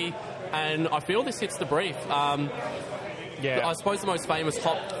complexity, and I feel this hits the brief. I suppose the most famous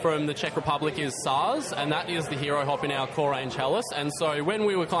hop from the Czech Republic is Sars, and that is the hero hop in our core range Helles. And so when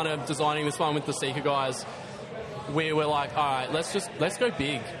we were kind of designing this one with the Seeker guys, we were like, all right, let's go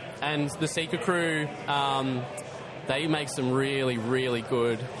big. And the Seeker crew, they make some really, really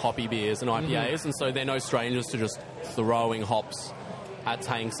good hoppy beers and IPAs, and so they're no strangers to just throwing hops at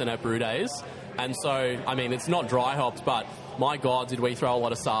tanks and at brew days. And so, I mean, it's not dry hops, but my God, did we throw a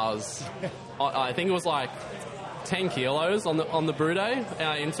lot of Sars. I think it was like 10 kilos on the brew day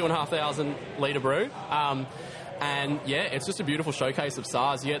in 2,500 litre brew. It's just a beautiful showcase of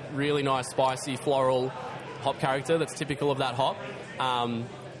Sars. You get really nice, spicy, floral hop character that's typical of that hop.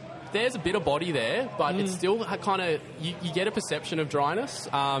 There's a bit of body there, but it's still kind of... You get a perception of dryness,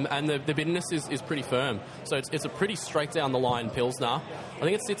 and the bitterness is pretty firm. So it's a pretty straight-down-the-line Pilsner. I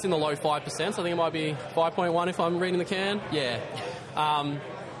think it sits in the low 5%. I think it might be 5.1 if I'm reading the can. Yeah.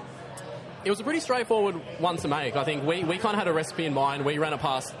 It was a pretty straightforward one to make. I think we kind of had a recipe in mind. We ran it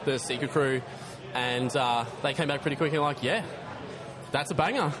past the Seeker crew, and they came back pretty quickly like, yeah, that's a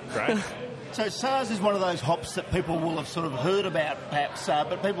banger. Great. So Sars is one of those hops that people will have sort of heard about, perhaps,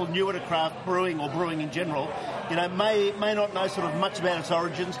 but people newer to craft brewing or brewing in general, may not know sort of much about its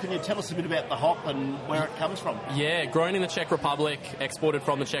origins. Can you tell us a bit about the hop and where it comes from? Yeah, grown in the Czech Republic, exported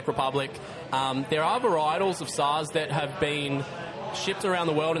from the Czech Republic. There are varietals of Sars that have been shipped around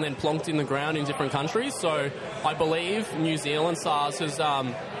the world and then plonked in the ground in different countries. So I believe New Zealand Sars has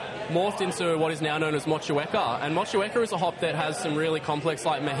morphed into what is now known as Mochueka. And Mochueka is a hop that has some really complex,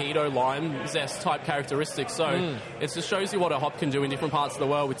 like mojito lime zest type characteristics. So it just shows you what a hop can do in different parts of the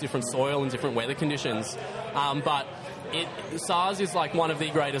world with different soil and different weather conditions. But Sars is like one of the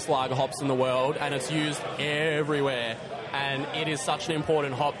greatest lager hops in the world, and it's used everywhere. And it is such an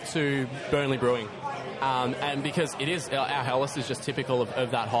important hop to Burnley Brewing. And because it is, our Helles is just typical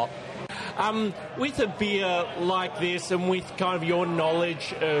of that hop. With a beer like this, and with kind of your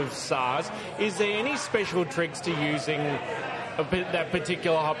knowledge of Sars, is there any special tricks to using that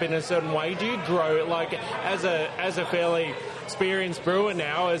particular hop in a certain way? Do you grow it like as a fairly experienced brewer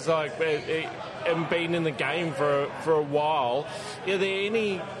now, and been in the game for a while? Are there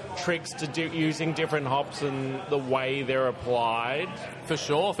any tricks to do using different hops and the way they're applied? For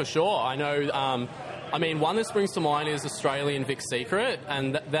sure. I know. One that springs to mind is Australian Vic Secret,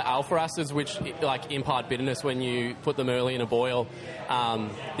 and the alpha acids, which impart bitterness when you put them early in a boil.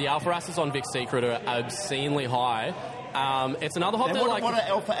 The alpha acids on Vic Secret are obscenely high, It's another hop Now, that what are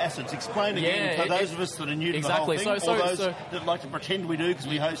alpha acids? Explain again for those of us that are new to exactly. the whole thing, or those that like to pretend we do because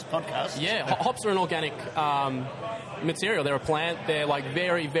we host podcasts. Yeah, hops are an organic material. They're a plant. They're like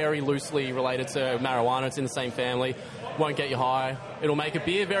very, very loosely related to marijuana. It's in the same family. Won't get you high. It'll make a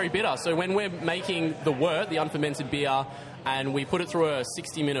beer very bitter. So when we're making the wort, the unfermented beer, and we put it through a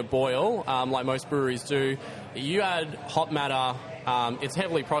 60-minute boil, like most breweries do, you add hop matter. It's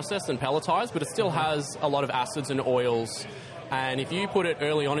heavily processed and pelletized, but it still has a lot of acids and oils. And if you put it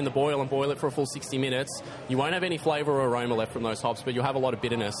early on in the boil and boil it for a full 60 minutes, you won't have any flavour or aroma left from those hops, but you'll have a lot of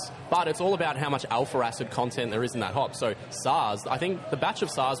bitterness. But it's all about how much alpha acid content there is in that hop. So SARS, I think the batch of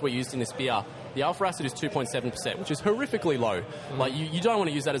SARS we used in this beer, the alpha acid is 2.7%, which is horrifically low. Like, you don't want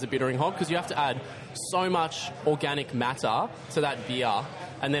to use that as a bittering hop because you have to add so much organic matter to that beer,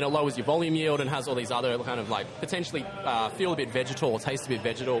 and then it lowers your volume yield and has all these other kind of, like, potentially feel a bit vegetal or taste a bit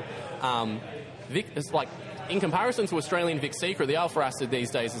vegetal. It's like, in comparison to Australian Vic Secret, the alpha acid these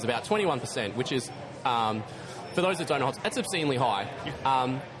days is about 21%, which is, for those that don't know, it's obscenely high.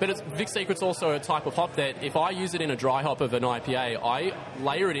 But Vic Secret's also a type of hop that if I use it in a dry hop of an IPA, I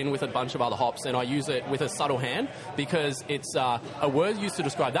layer it in with a bunch of other hops and I use it with a subtle hand because it's a word used to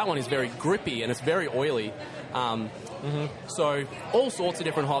describe that one is very grippy and it's very oily. So all sorts of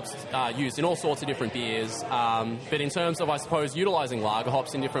different hops used in all sorts of different beers. But in terms of, I suppose, utilising lager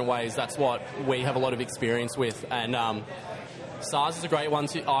hops in different ways, that's what we have a lot of experience with. And SARS is a great one.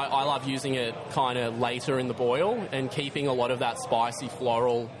 I love using it kind of later in the boil and keeping a lot of that spicy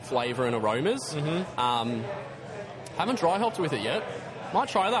floral flavour and aromas. Haven't dry hopped with it yet. Might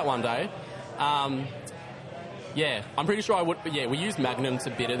try that one day. Yeah, I'm pretty sure I would. But yeah, we used Magnum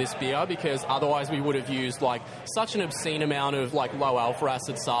to bitter this beer because otherwise we would have used like such an obscene amount of like low alpha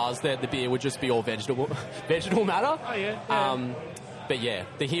acid SARS that the beer would just be all vegetable matter. Oh yeah. But yeah,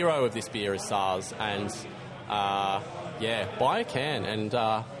 the hero of this beer is SARS, and yeah, buy a can and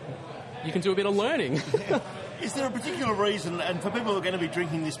you can do a bit of learning. Is there a particular reason, and for people who are going to be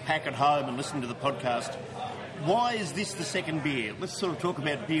drinking this pack at home and listening to the podcast, why is this the second beer? Let's sort of talk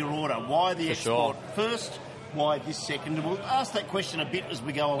about beer order. Why the export first? Why this second? And we'll ask that question a bit as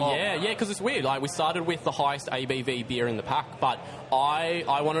we go along. Yeah, because it's weird. Like, we started with the highest ABV beer in the pack, but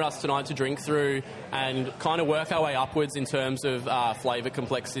I wanted us tonight to drink through and kind of work our way upwards in terms of flavour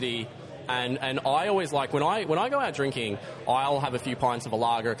complexity. And I always like, when I go out drinking, I'll have a few pints of a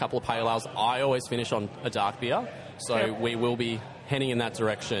lager, a couple of pale ales. I always finish on a dark beer. So we will be heading in that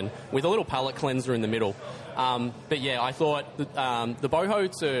direction with a little palate cleanser in the middle. But yeah, I thought the Boho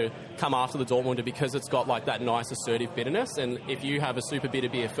to come after the Dortmunder because it's got like that nice assertive bitterness, and if you have a super bitter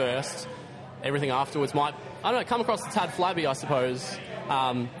beer first, everything afterwards might, I don't know, come across a tad flabby, I suppose.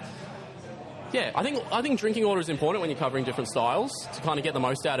 Yeah, I think drinking order is important when you're covering different styles to kind of get the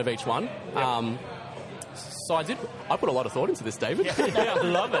most out of each one. Yep. So I put a lot of thought into this, David. Yeah, I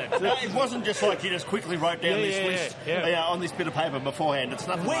love it. It wasn't just like you just quickly wrote down this list on this bit of paper beforehand. It's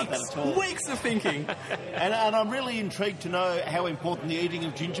nothing like that at all. Weeks of thinking. and I'm really intrigued to know how important the eating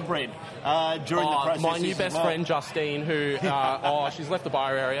of gingerbread during the process is. My new best friend, Justine, who, she's left the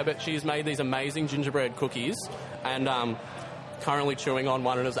bar area, but she's made these amazing gingerbread cookies, and currently chewing on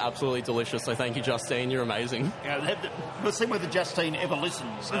one, and it's absolutely delicious. So thank you, Justine. You're amazing. We'll see whether Justine ever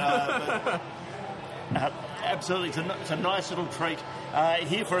listens. Absolutely, it's a nice little treat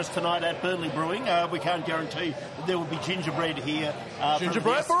here for us tonight at Burnley Brewing. We can't guarantee that there will be gingerbread here.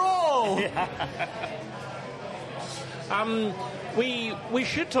 Gingerbread for all! We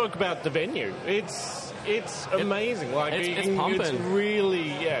should talk about the venue. It's amazing. It's pumping. It's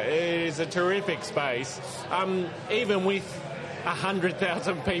really, it is a terrific space. Even with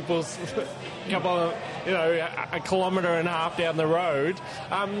 100,000 people, a kilometre and a half down the road,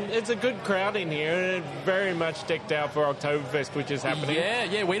 it's a good crowd in here, and it's very much decked out for Oktoberfest, which is happening.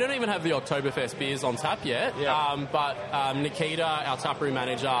 Yeah, we don't even have the Oktoberfest beers on tap yet, but Nikita, our taproom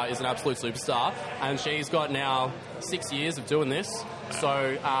manager, is an absolute superstar, and she's got now 6 years of doing this,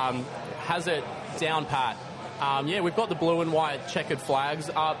 so has it down pat. We've got the blue and white checkered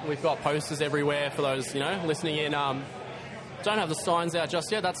flags up. We've got posters everywhere for those, listening in. Don't have the signs out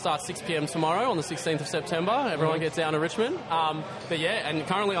just yet. That starts 6 p.m. tomorrow on the 16th of September. Everyone gets down to Richmond. And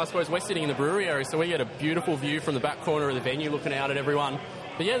currently I suppose we're sitting in the brewery area, so we get a beautiful view from the back corner of the venue looking out at everyone.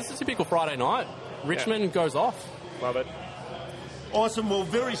 But yeah, this is a typical Friday night. Richmond goes off. Love it. Awesome. Well,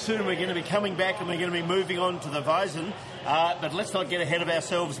 very soon we're going to be coming back and we're going to be moving on to the Weizen. But let's not get ahead of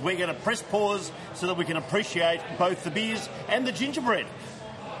ourselves. We're going to press pause so that we can appreciate both the beers and the gingerbread.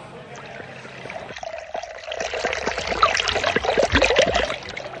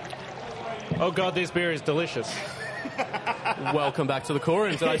 Oh God, this beer is delicious. Welcome back to the core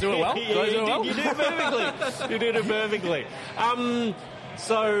room. Did I do it well? Did I do it well? You did it perfectly. You did it perfectly.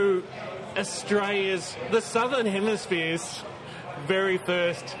 So, Australia's, the Southern Hemisphere's very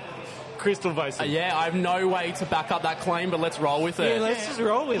first Crystal Weizen. Yeah, I have no way to back up that claim, but let's roll with it. Yeah, let's just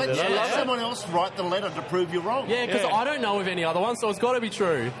roll with it. Let someone else write the letter to prove you're wrong. Yeah, because I don't know of any other ones, so it's got to be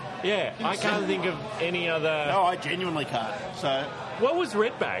true. Yeah, I can't think of any other... No, I genuinely can't. So, what was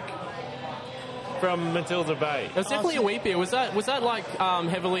Redback from Matilda Bay? It was definitely a wheat beer. Was that like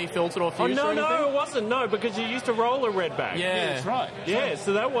heavily filtered or fused? Oh, no, it wasn't. No, because you used to roll a Redback. Yeah, that's right. Yeah,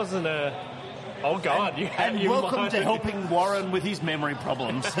 so that wasn't a... Oh, God. And welcome to helping Warren with his memory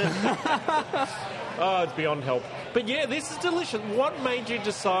problems. Oh, it's beyond help. But yeah, this is delicious. What made you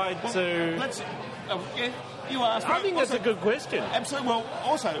decide to... You asked. I think that's a good question. Absolutely. Well,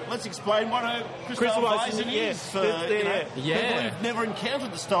 also, let's explain what a Crystal Weizen is for people who've never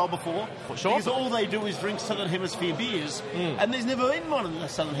encountered the style before. Sure. Because all they do is drink Southern Hemisphere beers, and there's never been one in the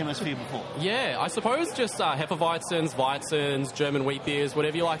Southern Hemisphere before. Yeah, I suppose just Hefeweizens, German wheat beers,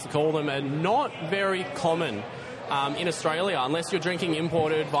 whatever you like to call them, are not very common in Australia unless you're drinking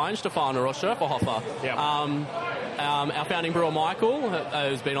imported Weihenstephaner or Schöfferhofer. Yeah. Our founding brewer, Michael,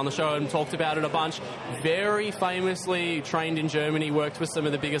 who's been on the show and talked about it a bunch, very famously trained in Germany, worked with some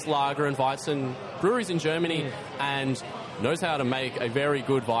of the biggest lager and Weizen breweries in Germany, and knows how to make a very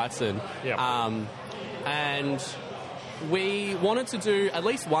good Weizen. Yep. And we wanted to do at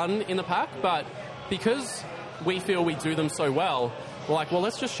least one in the pack, but because we feel we do them so well, we're like, well,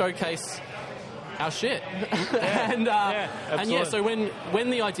 let's just showcase our shit. So when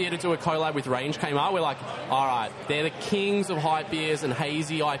the idea to do a collab with Range came up, we're like, all right, they're the kings of hype beers and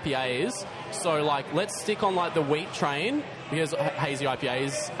hazy IPAs, so like let's stick on like the wheat train, because hazy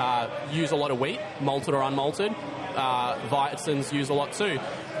IPAs use a lot of wheat, malted or unmalted. Weizens use a lot too,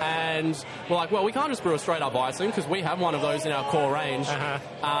 and we're like, well, we can't just brew a straight up Weizen because we have one of those in our core range.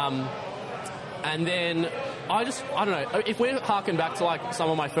 And then I don't know, if we're harking back to like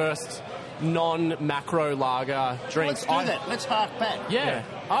some of my first non-macro lager drinks. Let's do that. Let's hark back. Yeah.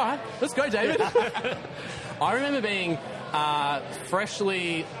 All right. Let's go, David. I remember being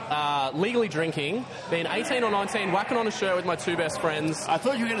freshly, legally drinking, being 18 or 19, whacking on a shirt with my two best friends. I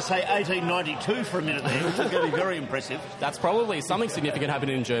thought you were going to say 1892 for a minute there, which is going to be very impressive. That's probably something significant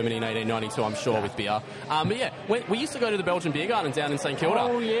happening in Germany in 1892, I'm sure, with beer. But yeah, we used to go to the Belgian Beer Garden down in St Kilda.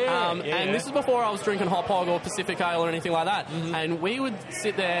 Oh, yeah. And this is before I was drinking Hop Hog or Pacific Ale or anything like that. Mm-hmm. And we would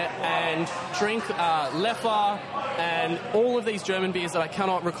sit there and drink Leffer and all of these German beers that I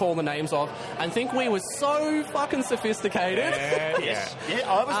cannot recall the names of, and think we were so fucking sophisticated. Yes. Yeah,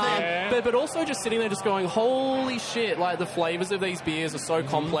 I was there. But also just sitting there just going, holy shit, like the flavours of these beers are so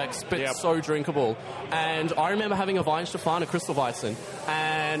complex but so drinkable. And I remember having a Weihenstephaner Crystal Weizen,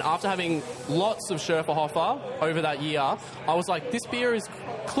 and after having lots of Schöfferhofer over that year, I was like, this beer is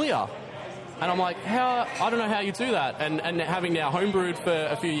clear. And I'm like, I don't know how you do that. And having now homebrewed for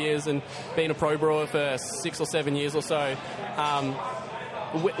a few years and been a pro brewer for 6 or 7 years or so,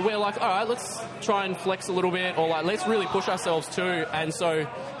 we're like, all right, let's try and flex a little bit, or like, let's really push ourselves too. And so,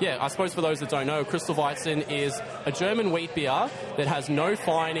 yeah, I suppose for those that don't know, Crystal Weizen is a German wheat beer that has no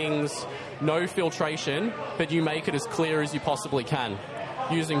finings, no filtration, but you make it as clear as you possibly can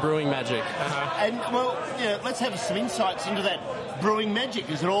using brewing magic. And, well, yeah, let's have some insights into that brewing magic.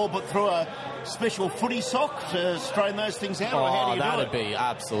 Is it all but through a special footy sock to strain those things out, or how do you do it? That'd be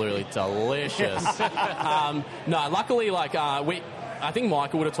absolutely delicious. No, luckily, like, I think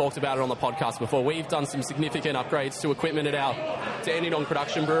Michael would have talked about it on the podcast before. We've done some significant upgrades to equipment at our Dandenong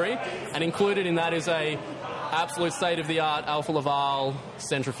production brewery, and included in that is a absolute state-of-the-art Alpha Laval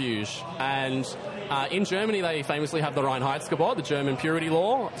centrifuge. And in Germany, they famously have the Reinheitsgebot, the German purity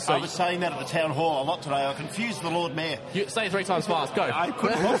law. So I was saying that at the town hall a lot today. I confused the Lord Mayor. You say it 3 times fast. Go. I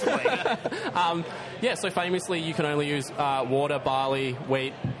couldn't possibly. So famously, you can only use water, barley,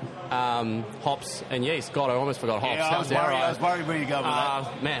 wheat, hops and yeast. God, I almost forgot hops. Yeah, I was worried where you go with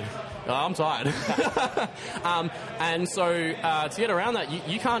that. Man, I'm tired. And so to get around that,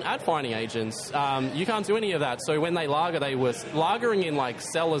 you can't add fining agents. You can't do any of that. So when they lager, they were lagering in like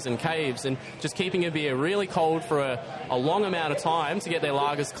cellars and caves and just keeping a beer really cold for a long amount of time to get their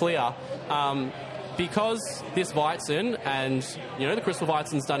lagers clear. Because this Weizen and, the Crystal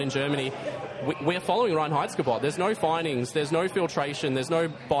Weizen's done in Germany, we're following Reinheitsgebot. There's no finings, there's no filtration, there's no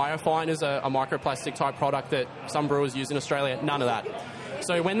biofiners, a microplastic type product that some brewers use in Australia. None of that.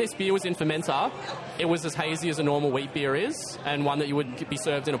 So when this beer was in fermenter, it was as hazy as a normal wheat beer is, and one that you would be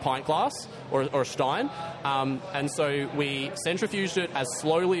served in a pint glass or a stein. And so we centrifuged it as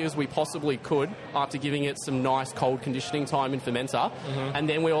slowly as we possibly could after giving it some nice cold conditioning time in fermenter. Mm-hmm. And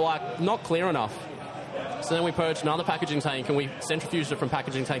then we were like, not clear enough. So then we purged another packaging tank and we centrifuged it from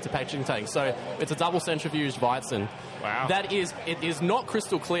packaging tank to packaging tank. So it's a double centrifuged Weizen. Wow. It is not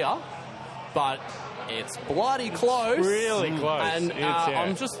crystal clear, but it's bloody close. It's really close. And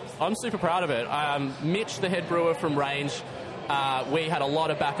I'm super proud of it. Mitch, the head brewer from Range, we had a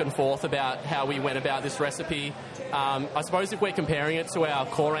lot of back and forth about how we went about this recipe. I suppose if we're comparing it to our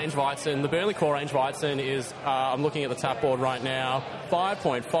core range Weizen, the Burnley core range Weizen is, I'm looking at the tap board right now,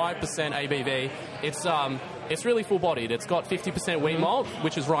 5.5% ABV. It's really full-bodied. It's got 50% wheat malt,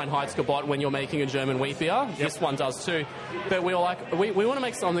 which is Reinheitsgebot when you're making a German wheat beer. Yep. This one does too. But we were like, we want to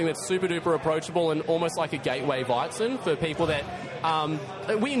make something that's super-duper approachable and almost like a gateway Weizen for people that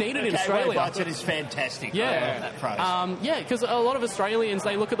we need it in Australia. Weizen is fantastic. Yeah. I love that phrase. Yeah, because a lot of Australians,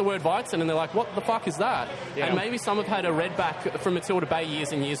 they look at the word Weizen and they're like, what the fuck is that? Yeah. And maybe some have had a redback from Matilda Bay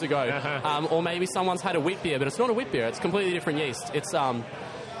years and years ago. Or maybe someone's had a wheat beer, but it's not a wheat beer. It's completely different yeast. It's...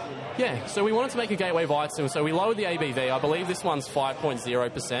 Yeah, so we wanted to make a gateway Weizen, so we lowered the ABV. I believe this one's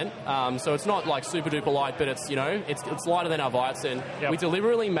 5.0%. So it's not like super duper light, but it's, it's lighter than our Weizen. Yep. We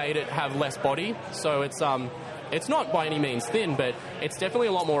deliberately made it have less body, so it's not by any means thin, but it's definitely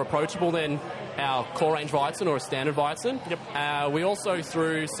a lot more approachable than our core range Weizen or a standard Weizen. Yep. We also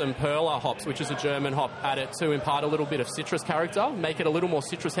threw some Perla hops, which is a German hop, at it to impart a little bit of citrus character, make it a little more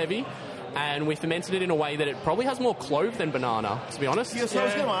citrus heavy. And we fermented it in a way that it probably has more clove than banana, to be honest. Yes, I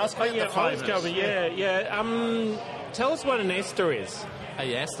was going to ask about the flavours. Tell us what an ester is.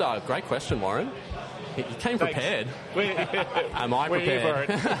 Ester, great question, Warren. You came prepared. Am I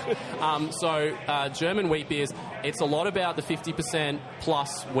prepared? So German wheat beers, it's a lot about the 50%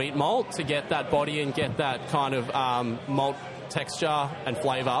 plus wheat malt to get that body and get that kind of malt texture and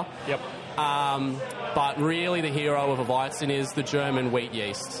flavour. Yep. But really the hero of a Weizen is the German wheat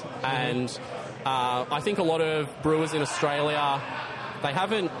yeast. And I think a lot of brewers in Australia, they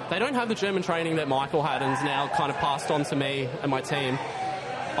don't have the German training that Michael had and is now kind of passed on to me and my team.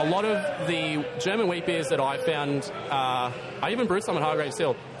 A lot of the German wheat beers that I found, I even brewed some at Hargrave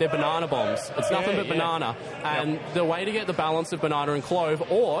Still, they're banana bombs. It's nothing but banana. And the way to get the balance of banana and clove,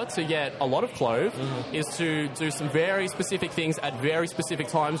 or to get a lot of clove, is to do some very specific things at very specific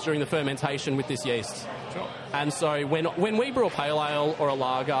times during the fermentation with this yeast. Sure. And so when we brew a pale ale or a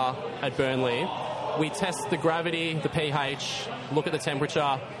lager at Burnley, we test the gravity, the pH, look at the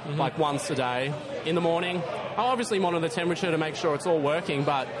temperature like once a day. In the morning, I obviously monitor the temperature to make sure it's all working,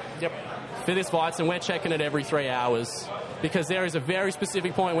 but for this Weizen, we're checking it every 3 hours because there is a very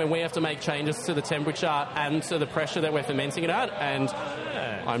specific point when we have to make changes to the temperature and to the pressure that we're fermenting it at, and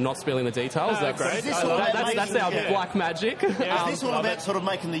I'm not spilling the details. That's great. That's our black magic. Is this all about sort of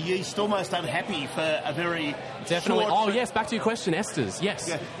making the yeast almost unhappy for a very definitely short... Oh, yes, back to your question, esters. Yes.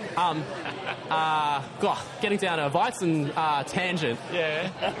 Yeah. Getting down a Weizen tangent. Yeah.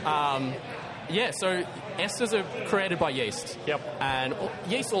 So esters are created by yeast. Yep. And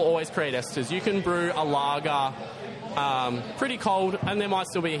yeast will always create esters. You can brew a lager pretty cold, and there might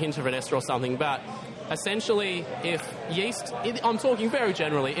still be a hint of an ester or something, but essentially, if yeast... I'm talking very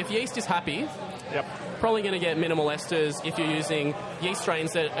generally. If yeast is happy... Probably going to get minimal esters if you're using yeast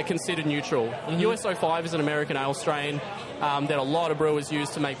strains that are considered neutral. USO5 is an American ale strain that a lot of brewers use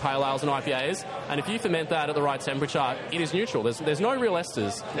to make pale ales and IPAs, and if you ferment that at the right temperature, it is neutral. There's no real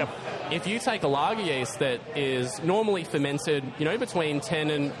esters. If you take a lager yeast that is normally fermented, between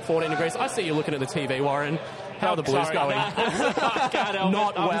 10 and 14 degrees... I see you looking at the TV, Warren. How are the Blues going?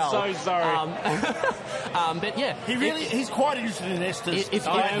 Not well. I'm so sorry. But yeah, he's quite interested in esters.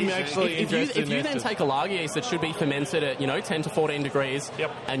 If you then take a lager yeast that should be fermented at 10 to 14 degrees,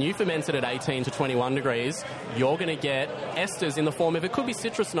 and you ferment it at 18 to 21 degrees, you're going to get esters in the form of, it could be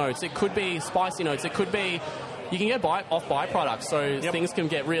citrus notes, it could be spicy notes, it could be... You can get off byproducts, so things can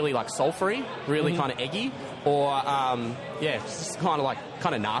get really like sulfury, really kind of eggy, or just kind of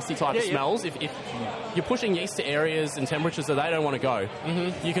nasty type of smells. If you're pushing yeast to areas and temperatures that they don't want to go,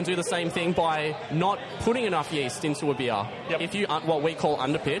 you can do the same thing by not putting enough yeast into a beer. If you what we call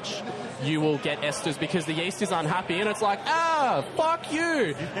underpitch, you will get esters because the yeast is unhappy and it's like, fuck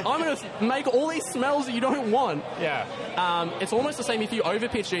you, I'm going to make all these smells that you don't want. It's almost the same. If you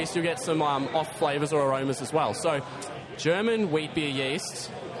overpitch yeast, you'll get some off flavours or aromas as well. So German wheat beer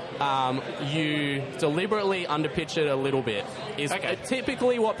yeast, you deliberately underpitch it a little bit is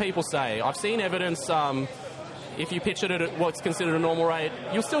typically what people say. I've seen evidence, if you pitch it at what's considered a normal rate,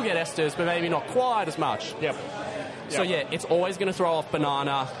 you'll still get esters, but maybe not quite as much. So it's always going to throw off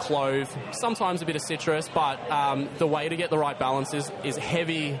banana, clove, sometimes a bit of citrus, but the way to get the right balance is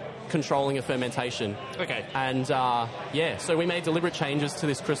heavy controlling of fermentation. And so we made deliberate changes to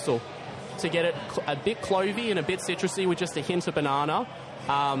this crystal to get it a bit clovey and a bit citrusy with just a hint of banana,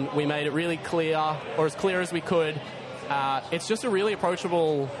 We made it really clear, or as clear as we could. It's just a really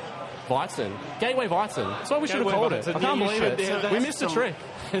approachable Weizen. Gateway Weizen. That's what we should have called it. I can't believe it. Yeah, we missed a trick.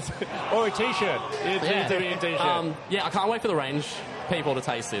 Or a T-shirt. It needs to be a T-shirt. I can't wait for the range people to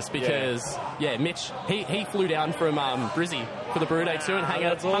taste this because, Mitch, he flew down from Brizzy for the brew day too and hung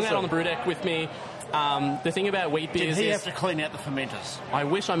out on the brew deck with me. The thing about wheat beers Did he have to clean out the fermenters? I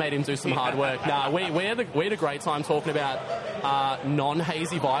wish I made him do some hard work. We had a great time talking about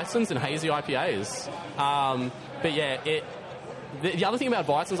non-hazy Weizens and hazy IPAs. The other thing about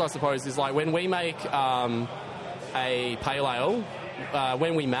Weizens, I suppose, is like when we make a pale ale,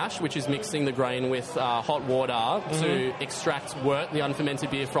 when we mash, which is mixing the grain with hot water to extract wort, the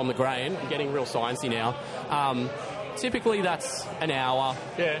unfermented beer, from the grain. I'm getting real sciencey now. Typically, that's an hour.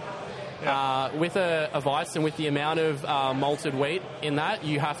 With a Weizen, with the amount of malted wheat in that,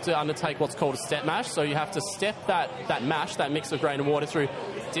 you have to undertake what's called a step mash. So you have to step that mash, that mix of grain and water, through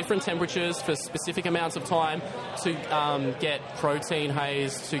different temperatures for specific amounts of time to get protein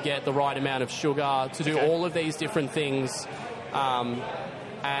haze, to get the right amount of sugar, to do all of these different things.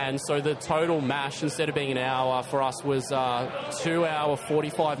 And so the total mash, instead of being an hour, for us was 2 hour,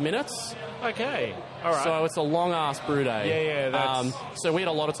 45 minutes. Okay, all right. So it's a long-ass brew day. So we had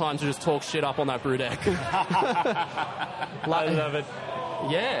a lot of time to just talk shit up on that brew deck. I love it.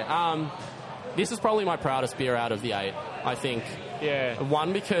 This is probably my proudest beer out of the 8, I think. Yeah.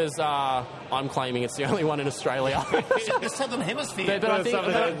 One, because I'm claiming it's the only one in Australia. The Southern Hemisphere. But I think...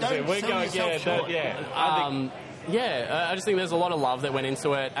 We're going, I just think there's a lot of love that went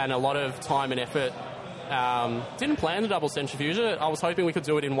into it and a lot of time and effort. Didn't plan the double centrifuge. I was hoping we could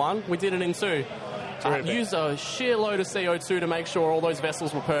do it in one. We did it in 2. Used a sheer load of CO2 to make sure all those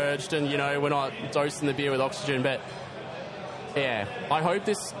vessels were purged and, we're not dosing the beer with oxygen. But, I hope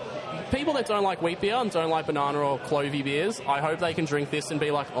this... People that don't like wheat beer and don't like banana or clovey beers, I hope they can drink this and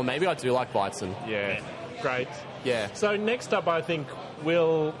be like, oh, maybe I do like Weizen. Yeah, great. Yeah. So next up, I think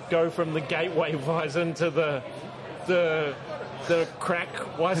we'll go from the gateway Weizen to the crack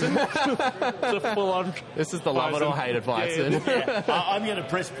Weizen. The full-on... This is the love it or hate it Weizen. I'm going to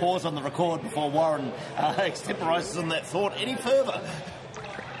press pause on the record before Warren extemporises on that thought any further.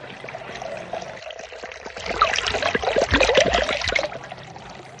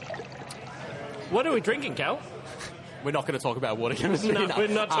 What are we drinking, Cal? We're not going to talk about water chemistry. No, we're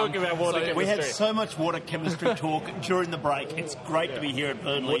not talking about water chemistry. We had so much water chemistry talk during the break. It's great to be here at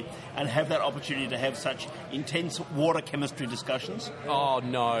Burnley and have that opportunity to have such intense water chemistry discussions. Oh,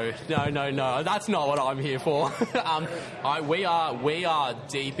 no. That's not what I'm here for. We are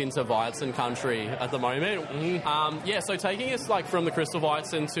deep into Weizen country at the moment. So taking us from the Crystal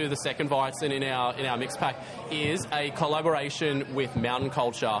Weizen to the second Weizen in our mix pack is a collaboration with Mountain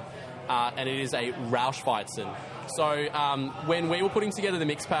Culture, and it is a Rausch Weizen. So when we were putting together the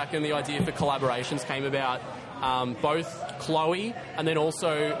mix pack and the idea for collaborations came about, both Chloe and then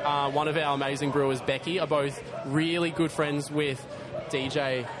also one of our amazing brewers, Becky, are both really good friends with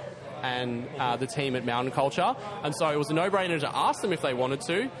DJ and the team at Mountain Culture. And so it was a no-brainer to ask them if they wanted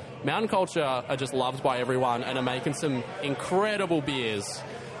to. Mountain Culture are just loved by everyone and are making some incredible beers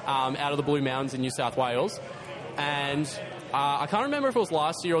out of the Blue Mountains in New South Wales. And I can't remember if it was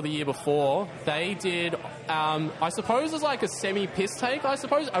last year or the year before. They did, I suppose as like a semi-piss take,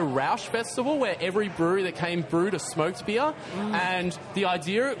 a Rausch festival where every brewery that came brewed a smoked beer. And the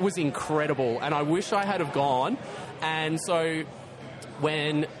idea was incredible. And I wish I had have gone. And so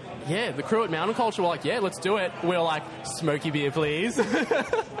when... the crew at Mountain Culture were like, let's do it. We were like, smoky beer, please.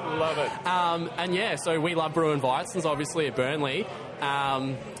 Love it. So we love brewing Weizens, obviously, at Burnley.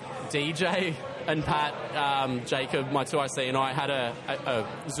 DJ and Pat, Jacob, my 2IC, and I had a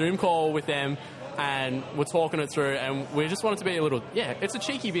Zoom call with them, and we're talking it through, and we just wanted to be a little... it's a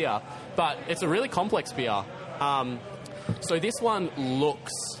cheeky beer, but it's a really complex beer. So this one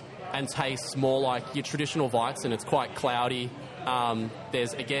looks and tastes more like your traditional Weizen. It's quite cloudy.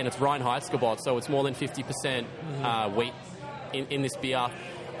 It's Reinheitsgebot, so it's more than 50% wheat in this beer.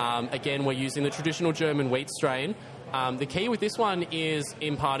 Again, we're using the traditional German wheat strain. The key with this one is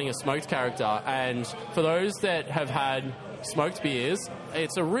imparting a smoked character, and for those that have had smoked beers,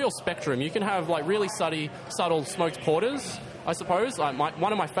 it's a real spectrum. You can have really subtle smoked porters, I suppose.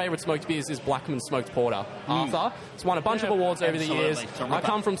 One of my favourite smoked beers is Blackman's Smoked Porter, Arthur. It's won a bunch of awards over the years. I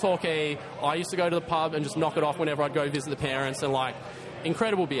come from Torquay. I used to go to the pub and just knock it off whenever I'd go visit the parents, and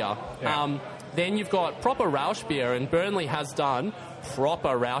incredible beer. Yeah. Then you've got proper Rausch beer, and Burnley has done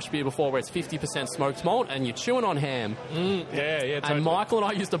proper Rausch beer before, where it's 50% smoked malt and you're chewing on ham. Totally. And Michael and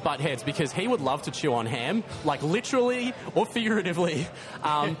I used to butt heads because he would love to chew on ham, literally or figuratively.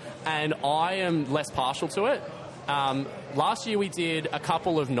 And I am less partial to it. last year we did a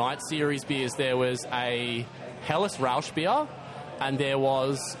couple of night series beers. There was a Helles Rausch beer, and there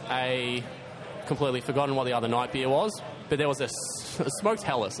was a... completely forgotten what the other night beer was, but there was a smoked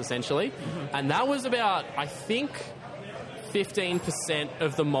Helles, essentially. And that was about, I think, 15%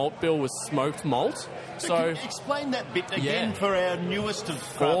 of the malt bill was smoked malt. So can you explain that bit again for our newest of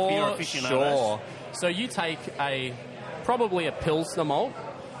craft beer aficionados? Sure. So you take probably a Pilsner malt,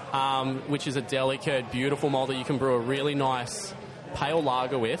 which is a delicate, beautiful malt that you can brew a really nice pale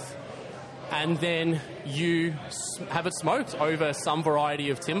lager with, and then you have it smoked over some variety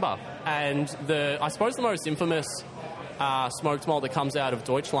of timber. And I suppose the most infamous smoked malt that comes out of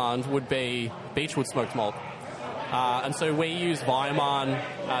Deutschland would be Beechwood smoked malt. And so we use Weiermann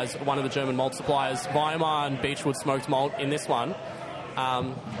as one of the German malt suppliers. Weiermann Beechwood smoked malt in this one.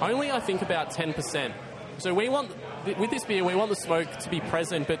 Only, I think, about 10%. So with this beer, we want the smoke to be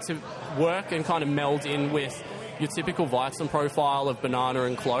present, but to work and kind of meld in with your typical Weizen profile of banana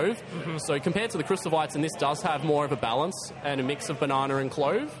and clove. So compared to the Crystal Weizen, this does have more of a balance and a mix of banana and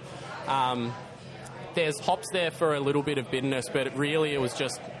clove. There's hops there for a little bit of bitterness, but it was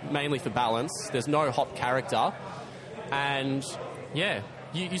just mainly for balance. There's no hop character. And, yeah,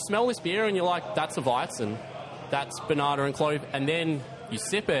 you smell this beer and you're like, that's a Weizen. That's banana and clove. And then you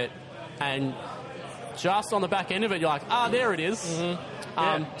sip it, and just on the back end of it, you're like, there it is.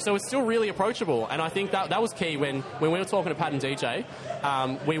 So it's still really approachable. And I think that was key when we were talking to Pat and DJ.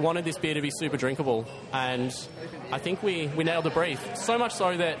 We wanted this beer to be super drinkable. And I think we nailed the brief. So much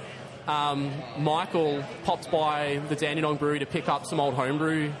so that Michael popped by the Dandenong Brewery to pick up some old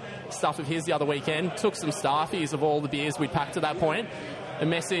homebrew stuff of his the other weekend, took some staffies of all the beers we'd packed to that point,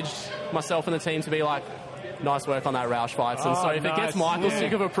 and messaged myself and the team to be like, nice work on that Rausch Weizen. So if it gets Michael's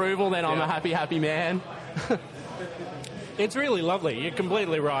stick of approval, then I'm a happy, happy man. It's really lovely. You're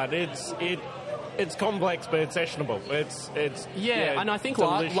completely right. It's complex, but it's sessionable. And I think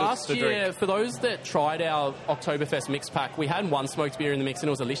last year, for those that tried our Oktoberfest mix pack, we had one smoked beer in the mix, and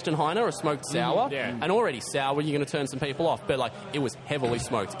it was a Lichtenheiner, a smoked sour. And already sour, you're going to turn some people off, but it was heavily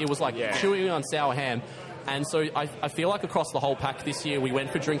smoked. It was chewing on sour ham. And so I feel like across the whole pack this year, we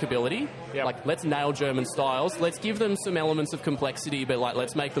went for drinkability. Let's nail German styles. Let's give them some elements of complexity, but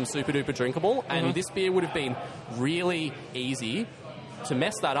let's make them super duper drinkable. And this beer would have been really easy to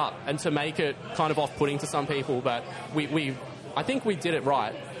mess that up and to make it kind of off-putting to some people, but I think we did it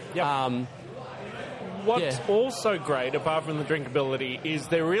right. What's also great, apart from the drinkability, is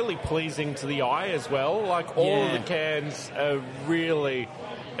they're really pleasing to the eye as well. All of the cans are really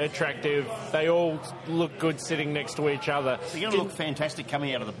attractive. They all look good sitting next to each other. They're going to look fantastic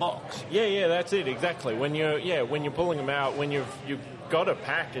coming out of the box. Yeah, that's it, exactly. When you're pulling them out, when you've got a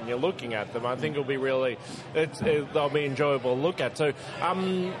pack and you're looking at them, I think it'll be they'll be enjoyable to look at. So,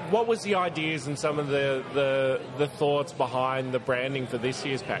 what was the ideas and some of the thoughts behind the branding for this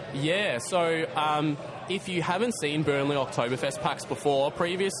year's pack? Yeah, so if you haven't seen Burnley Oktoberfest packs before,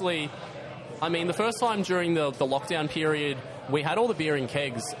 previously, the first time during the lockdown period, we had all the beer in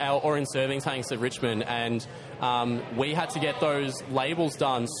kegs or in serving tanks at Richmond, and we had to get those labels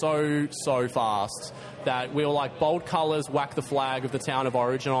done so fast that we were like, bold colours, whack the flag of the town of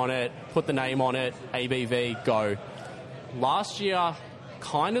origin on it, put the name on it, ABV, go. Last year,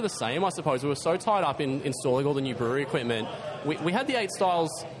 kind of the same, I suppose. We were so tied up in installing all the new brewery equipment. We had the 8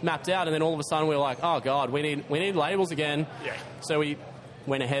 styles mapped out, and then all of a sudden we were like, oh God, we need labels again. Yeah. So we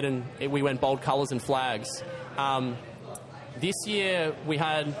went ahead and we went bold colours and flags. This year we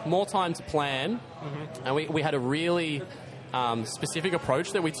had more time to plan, and we had a really specific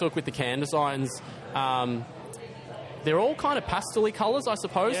approach that we took with the can designs. They're all kind of pastel-y colours, I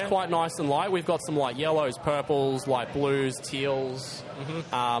suppose, quite nice and light. We've got some light yellows, purples, light blues, teals,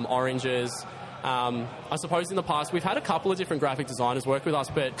 oranges. I suppose in the past we've had a couple of different graphic designers work with us,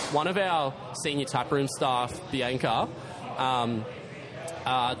 but one of our senior taproom staff, Bianca,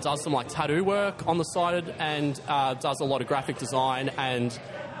 does some tattoo work on the side and does a lot of graphic design, and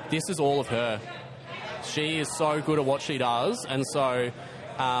this is all of her. She is so good at what she does, and so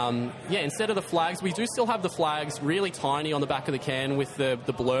instead of the flags, we do still have the flags really tiny on the back of the can with the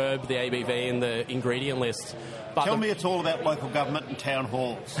blurb, the ABV and the ingredient list. But Tell me it's all about local government and town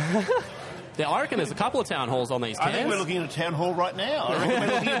halls. I reckon there's a couple of town halls on these cans. I think we're looking at a town hall right now. I reckon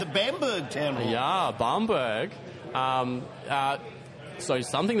we're looking at the Bamberg town hall. Yeah, Bamberg. So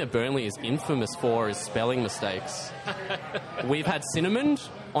something that Burnley is infamous for is spelling mistakes. We've had cinnamon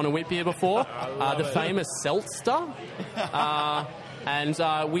on a wheat beer before, the famous Seltzer. And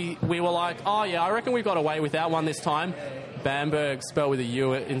we were like, oh yeah, I reckon we got away with that one this time. Bamberg spelled with a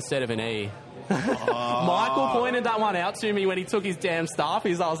U instead of an E. Michael pointed that one out to me when he took his damn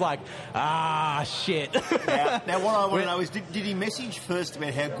Staffies. I was like, shit. Now what I want to know is, did he message first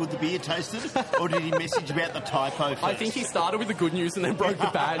about how good the beer tasted, or did he message about the typo first? I think he started with the good news and then broke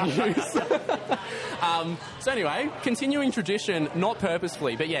the bad news. So anyway, continuing tradition, not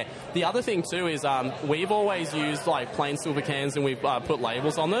purposefully, but yeah. The other thing too is we've always used like plain silver cans and we've put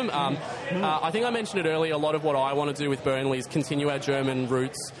labels on them. I think I mentioned it earlier. A lot of what I want to do with Burnley is continue our German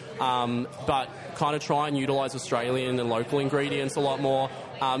roots, but kind of try and utilise Australian and local ingredients a lot more.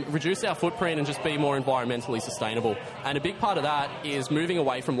 Reduce our footprint and just be more environmentally sustainable. And a big part of that is moving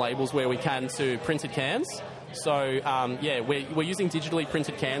away from labels where we can to printed cans. So, we're using digitally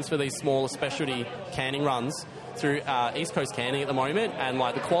printed cans for these smaller specialty canning runs through East Coast Canning at the moment, and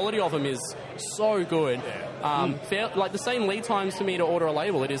like the quality of them is so good. Like the same lead times for me to order a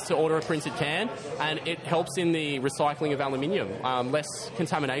label it is to order a printed can, and it helps in the recycling of aluminium. Less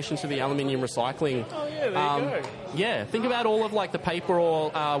contamination to the aluminium recycling. Oh yeah, there you go. Yeah, think about all of like the paper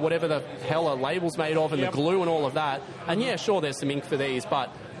or whatever the hell a label's made of, and the glue and all of that. And yeah, sure, there's some ink for these,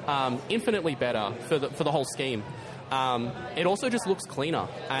 but infinitely better for the whole scheme. It also just looks cleaner,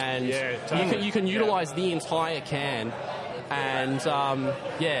 and you can utilise the entire can. And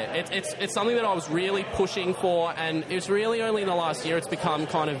it's something that I was really pushing for, and it's really only in the last year it's become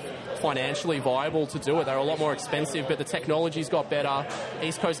kind of financially viable to do it. They're a lot more expensive, but the technology's got better.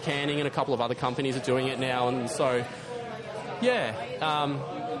 East Coast Canning and a couple of other companies are doing it now, and so we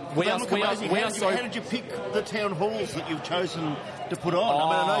are so. How did you pick the town halls that you've chosen to put on?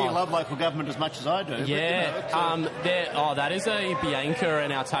 I know you love local government as much as I do. Yeah, that is a Bianca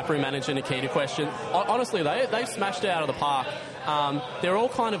and our taproom manager Nikita question. Honestly, they've smashed it out of the park. They're all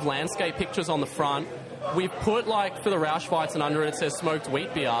kind of landscape pictures on the front. We've put, like, for the Rauschweizen and under it says smoked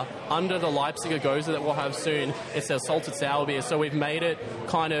wheat beer. Under the Leipziger Goza that we'll have soon, it says salted sour beer. So we've made it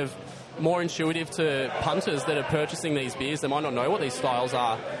kind of more intuitive to punters that are purchasing these beers. They might not know what these styles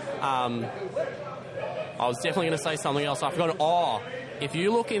are. I was definitely going to say something else. I forgot. If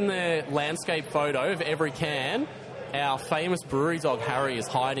you look in the landscape photo of every can, our famous brewery dog Harry is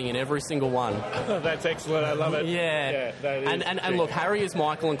hiding in every single one. That's excellent. I love it. Yeah. That is and look, Harry is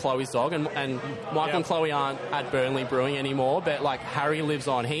Michael and Chloe's dog, and Michael and Chloe aren't at Burnley Brewing anymore, but like Harry lives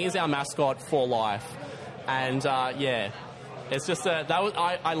on. He is our mascot for life. And it's just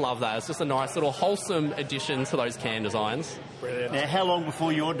I love that. It's just a nice little wholesome addition to those can designs. Brilliant. Now, how long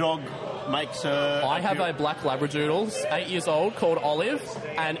before your dog makes I have a black Labradoodle, 8 years old, called Olive,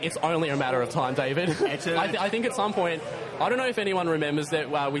 and it's only a matter of time, David. I think at some point, I don't know if anyone remembers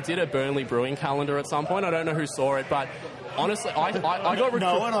that we did a Burnley Brewing calendar at some point. I don't know who saw it, but honestly, I got recruited.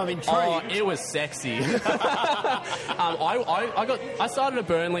 No, and I'm intrigued. Oh, it was sexy. I started at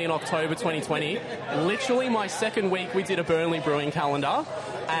Burnley in October 2020. Literally my second week, we did a Burnley Brewing calendar,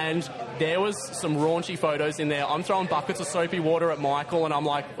 and there was some raunchy photos in there. I'm throwing buckets of soapy water at Michael, and I'm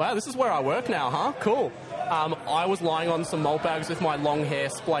like, wow, this is where I work now, huh? Cool. I was lying on some malt bags with my long hair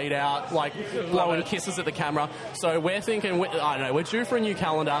splayed out, like blowing kisses at the camera. So we're thinking, I don't know, we're due for a new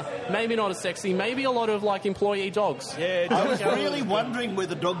calendar. Maybe not as sexy, maybe a lot of like employee dogs. Yeah, I was really wondering where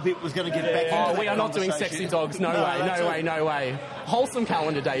the dog bit was going to get back into we are not doing sexy dogs. No way. Wholesome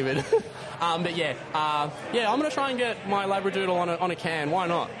calendar, David. I'm going to try and get my Labradoodle on a can. Why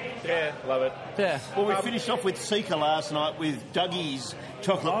not? Yeah, love it. Yeah. Well, we finished off with Seeker last night with Dougie's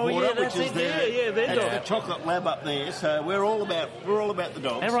chocolate water, which is the chocolate lab up there. So we're all about the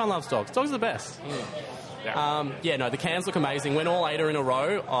dogs. Everyone loves dogs. Dogs are the best. The cans look amazing. When all 8 are in a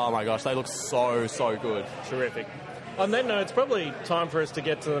row, oh my gosh, they look so good. Terrific. On that note, it's probably time for us to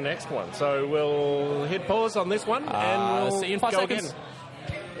get to the next one. So we'll hit pause on this one, and we'll see you in 5 seconds. Again.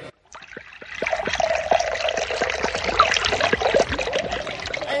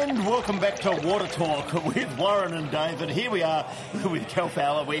 And welcome back to Water Talk with Warren and David. Here we are with Cal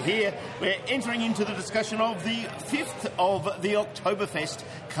Fowler. We're entering into the discussion of the 5th of the Oktoberfest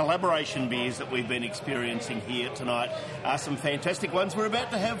collaboration beers that we've been experiencing here tonight. Some fantastic ones. We're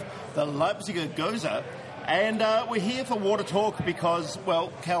about to have the Leipziger Goza. And we're here for Water Talk because,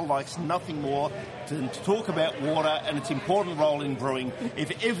 well, Cal likes nothing more than to talk about water and its important role in brewing.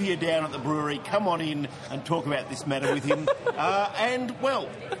 If ever you're down at the brewery, come on in and talk about this matter with him.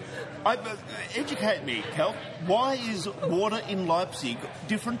 Educate me, Cal. Why is water in Leipzig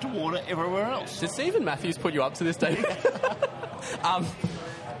different to water everywhere else? Did Stephen Matthews put you up to this, David?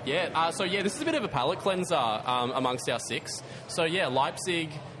 This is a bit of a palate cleanser amongst our 6. So, Leipzig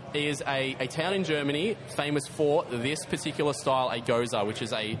is a town in Germany famous for this particular style, a Goza, which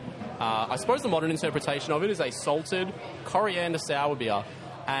is I suppose the modern interpretation of it is a salted coriander sour beer.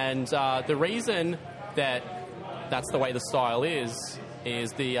 And the reason that's the way the style is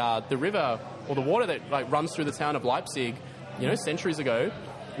the river or the water that like runs through the town of Leipzig, centuries ago,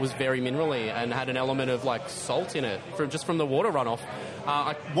 was very minerally and had an element of like salt in it from the water runoff.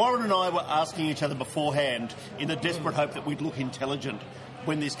 Warren and I were asking each other beforehand in the desperate hope that we'd look intelligent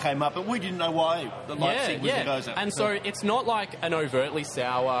when this came up, but we didn't know why the Leipzig was the goza. And so it's not like an overtly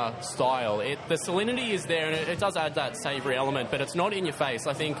sour style. The salinity is there, and it does add that savoury element, but it's not in your face.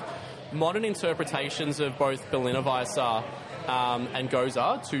 I think modern interpretations of both Berliner Weisse and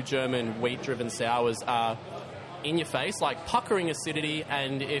Goza, two German wheat-driven sours, are in your face, like puckering acidity,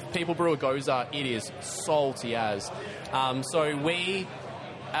 and if people brew a Goza, it is salty as. So we,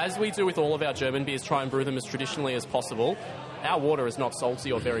 as we do with all of our German beers, try and brew them as traditionally as possible. Our water is not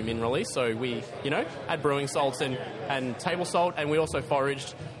salty or very minerally, so we, add brewing salts and table salt, and we also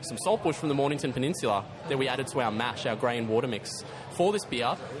foraged some saltbush from the Mornington Peninsula that we added to our mash, our grain water mix, for this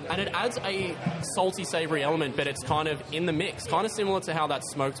beer, and it adds a salty, savoury element, but it's kind of in the mix, kind of similar to how that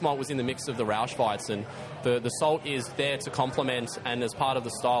smoked malt was in the mix of the Rauschweizen. The salt is there to complement and as part of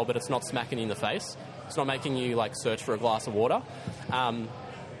the style, but it's not smacking you in the face. It's not making you, like, search for a glass of water.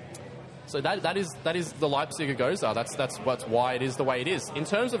 So that is the Leipziger Goza. That's why it is the way it is. In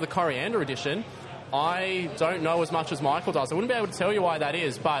terms of the coriander addition, I don't know as much as Michael does. I wouldn't be able to tell you why that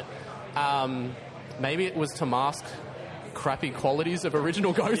is, but maybe it was to mask crappy qualities of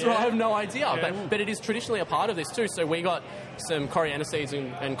original Goza. Yeah. I have no idea. Yeah. But it is traditionally a part of this too. So we got some coriander seeds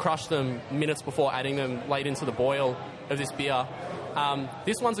and crushed them minutes before adding them late into the boil of this beer.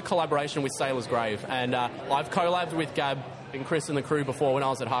 This one's a collaboration with Sailor's Grave, and I've collabed with Gab and Chris and the crew before when I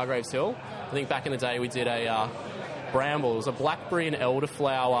was at Hargraves Hill. I think back in the day we did a bramble. It was a blackberry and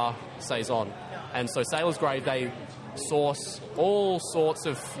elderflower saison. And so Sailor's Grave, they source all sorts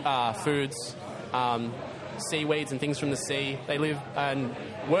of foods, seaweeds and things from the sea. They live and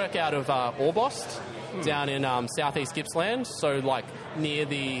work out of Orbost down in southeast Gippsland, so like near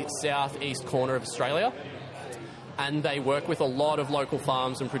the southeast corner of Australia. And they work with a lot of local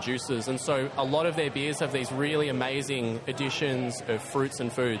farms and producers, and so a lot of their beers have these really amazing additions of fruits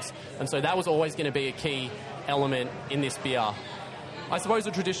and foods, and so that was always going to be a key element in this beer. I suppose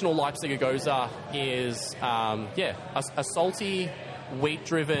a traditional Leipziger Goza is a salty,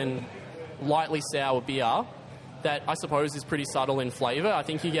 wheat-driven, lightly sour beer that I suppose is pretty subtle in flavour. I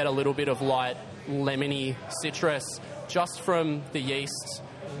think you get a little bit of light, lemony citrus just from the yeast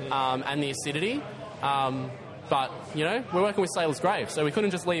and the acidity. But, we're working with Sailor's Grave, so we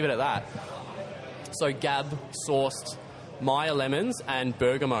couldn't just leave it at that. So Gab sourced Meyer lemons and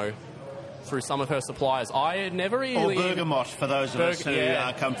bergamot through some of her suppliers. I had never really... Or bergamot, for those of us who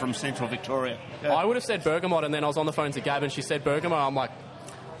come from central Victoria. Yeah. I would have said bergamot, and then I was on the phone to Gab, and she said bergamot. I'm like,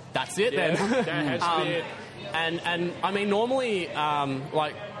 that's it then. That has to be it. And I mean, normally,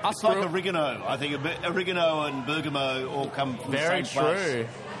 like... It's like oregano. I think oregano and bergamot all come from the same place. Very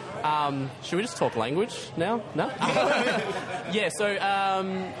true. Should we just talk language now? No? Yeah, so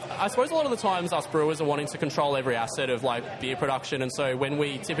I suppose a lot of the times us brewers are wanting to control every asset of like beer production, and so when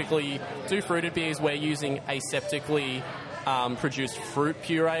we typically do fruited beers, we're using aseptically produced fruit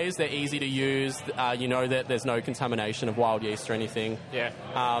purees. They're easy to use. That there's no contamination of wild yeast or anything.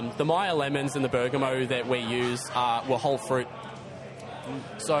 Yeah. The Meyer lemons and the bergamot that we use were whole fruit.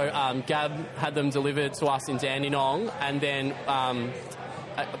 So Gab had them delivered to us in Dandenong, and then...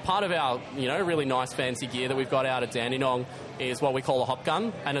 part of our, really nice fancy gear that we've got out at Dandenong is what we call a hop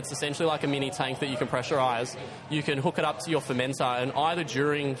gun, and it's essentially like a mini tank that you can pressurise. You can hook it up to your fermenter, and either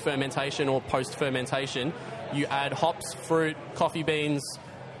during fermentation or post-fermentation, you add hops, fruit, coffee beans,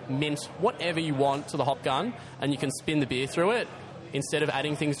 mint, whatever you want to the hop gun, and you can spin the beer through it instead of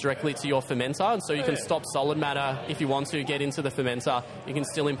adding things directly to your fermenter. And so you can stop solid matter if you want to get into the fermenter. You can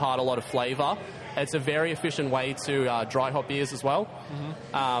still impart a lot of flavour. It's a very efficient way to dry hop beers as well.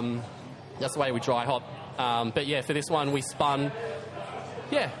 Mm-hmm. That's the way we dry hop. But yeah, for this one we spun...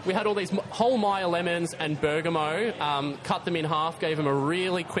 Yeah, we had all these whole Meyer lemons and bergamot, cut them in half, gave them a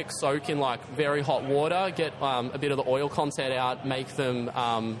really quick soak in like very hot water, get a bit of the oil content out, make them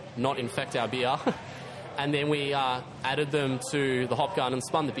not infect our beer. And then we added them to the hop gun and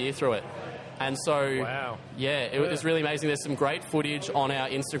spun the beer through it. And so, yeah, it was really amazing. There's some great footage on our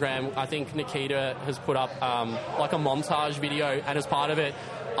Instagram. I think Nikita has put up like a montage video, and as part of it,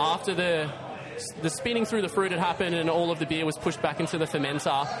 after the spinning through the fruit had happened and all of the beer was pushed back into the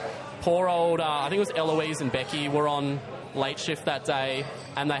fermenter, poor old, I think it was Eloise and Becky were on late shift that day,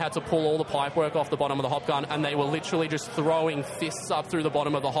 and they had to pull all the pipework off the bottom of the hop gun, and they were literally just throwing fists up through the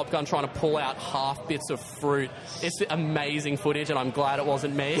bottom of the hop gun trying to pull out half bits of fruit. It's amazing footage, and I'm glad it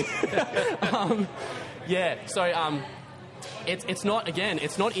wasn't me. it's not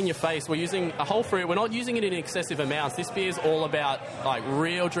in your face. We're using a whole fruit. We're not using it in excessive amounts. This beer is all about like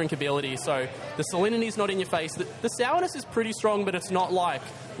real drinkability. So the salinity is not in your face. The sourness is pretty strong, but it's not like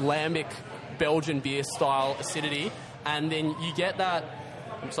lambic Belgian beer style acidity. And then you get that.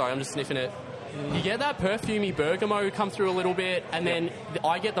 I'm sorry, I'm just sniffing it. You get that perfumey bergamot come through a little bit, and then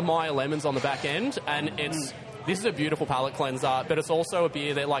I get the Meyer lemons on the back end, and this is a beautiful palate cleanser, but it's also a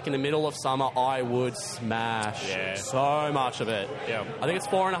beer that, like, in the middle of summer, I would smash so much of it. Yeah. I think it's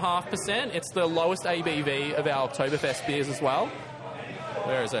 4.5%. It's the lowest ABV of our Oktoberfest beers as well.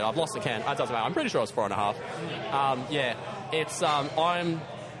 Where is it? I've lost the can. It doesn't matter. I'm pretty sure it's 4.5. It's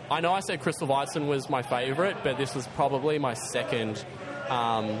I know I said Crystal Weizen was my favourite, but this was probably my second.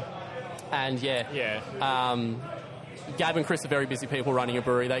 Gab and Chris are very busy people running a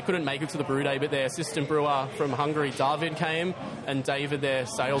brewery. They couldn't make it to the brew day, but their assistant brewer from Hungary, David, came, and David, their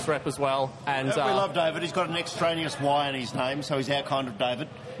sales rep as well. And we love David. He's got an extraneous Y in his name, so he's our kind of David.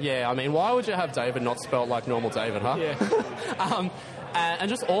 Yeah, I mean, why would you have David not spelt like normal David, huh? Yeah. And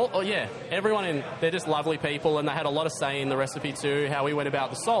just everyone in, they're just lovely people, and they had a lot of say in the recipe too, how we went about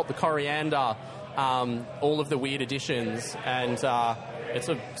the salt, the coriander, all of the weird additions, and I'm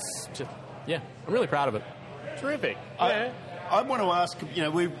really proud of it. Terrific. I want to ask,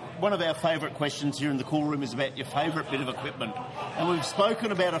 one of our favourite questions here in the cool room is about your favourite bit of equipment. And we've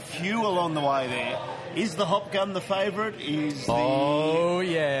spoken about a few along the way there. Is the hop gun the favourite? Oh,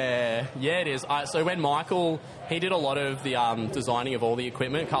 yeah. Yeah, it is. So when Michael, he did a lot of the designing of all the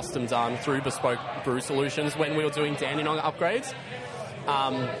equipment, custom done through Bespoke Brew Solutions when we were doing Dandenong upgrades.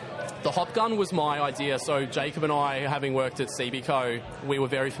 The hop gun was my idea, so Jacob and I, having worked at CBCO, we were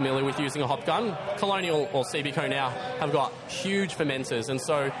very familiar with using a hop gun. Colonial, or CBCO now, have got huge fermenters, and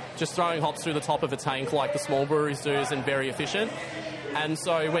so just throwing hops through the top of a tank like the small breweries do isn't very efficient. And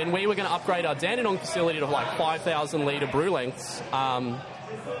so when we were going to upgrade our Dandenong facility to like 5,000 litre brew lengths, I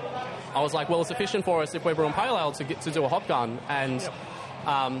was like, well, it's efficient for us if we're brewing pale ale to do a hop gun. And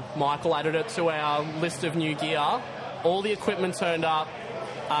Michael added it to our list of new gear. All the equipment turned up.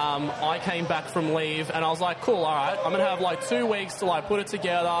 I came back from leave and I was like, cool, all right, I'm going to have like 2 weeks to like put it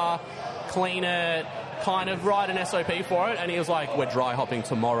together, clean it, kind of write an SOP for it. And he was like, we're dry hopping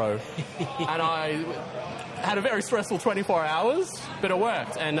tomorrow. And I had a very stressful 24 hours, but it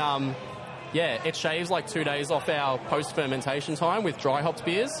worked. And it shaves like 2 days off our post-fermentation time with dry hopped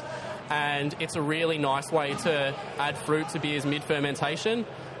beers. And it's a really nice way to add fruit to beers mid-fermentation.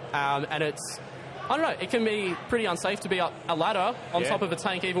 And it's, I don't know, it can be pretty unsafe to be up a ladder on top of a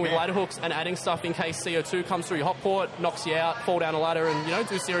tank, even with ladder hooks, and adding stuff in case CO2 comes through your hop port, knocks you out, fall down a ladder and,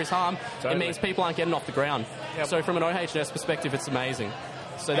 do serious harm. Totally. It means people aren't getting off the ground. Yep. So from an OHS perspective, it's amazing.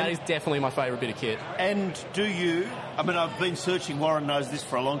 So that is definitely my favourite bit of kit. And do you, I've been searching, Warren knows this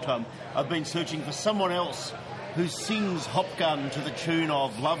for a long time, I've been searching for someone else who sings Hop Gun to the tune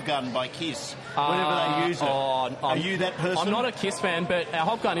of Love Gun by Kiss whenever they use it. Are you that person? I'm not a Kiss fan, but our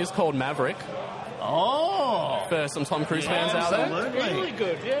Hop Gun is called Maverick. Oh! For some Tom Cruise fans out there. Really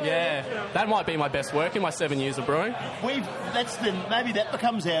good, yeah. That might be my best work in my 7 years of brewing. Maybe that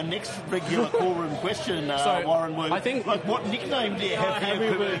becomes our next regular call room question, Warren. I think, like, what nickname do you have?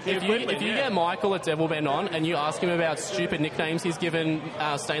 If you get Michael at Devil Bend on and you ask him about stupid nicknames he's given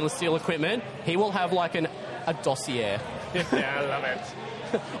stainless steel equipment, he will have like a dossier. Yeah, I love it.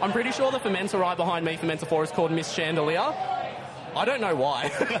 I'm pretty sure the fermenter right behind me, Fermenter 4, is called Miss Chandelier. I don't know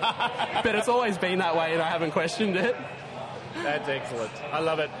why, but it's always been that way and I haven't questioned it. That's excellent. I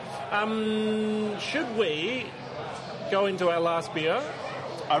love it. Should we go into our last beer?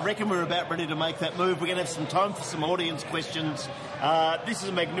 I reckon we're about ready to make that move. We're going to have some time for some audience questions. This is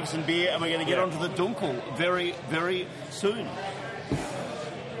a magnificent beer and we're going to get onto the Dunkel very, very soon.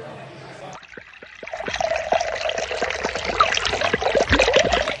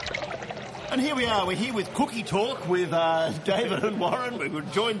 And here we are. We're here with Cookie Talk with David and Warren. We were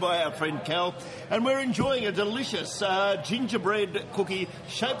joined by our friend Cal, and we're enjoying a delicious gingerbread cookie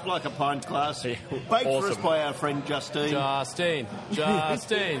shaped like a pint glass, baked for us by our friend Justine. Justine.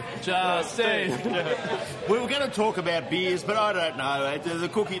 We were going to talk about beers, but I don't know. The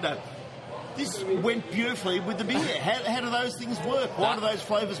cookie, no. This went beautifully with the beer. How do those things work? Why do those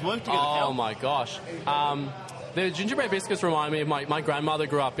flavours work together, Cal? Oh, my gosh. The gingerbread biscuits remind me of my grandmother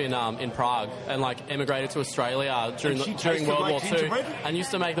grew up in Prague and like emigrated to Australia during World War II and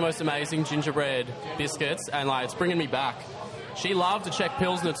used to make the most amazing gingerbread biscuits, and like it's bringing me back. She loved a Czech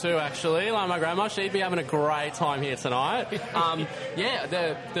Pilsner too, actually. Like my grandma, she'd be having a great time here tonight.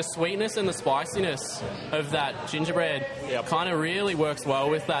 The sweetness and the spiciness of that gingerbread kind of really works well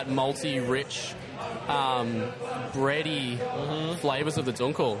with that malty, rich, bready flavours of the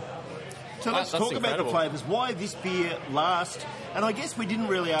Dunkel. So let's That's talk about the incredible. flavours. Why this beer last? And I guess we didn't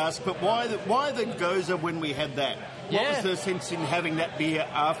really ask, but why the Goza when we had that? What was the sense in having that beer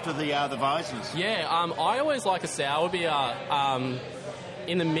after the Weissens? Yeah, I always like a sour beer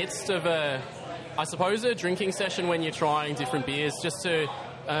in the midst of a drinking session when you're trying different beers, just to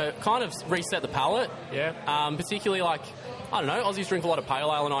kind of reset the palate. Yeah. Particularly like, I don't know, Aussies drink a lot of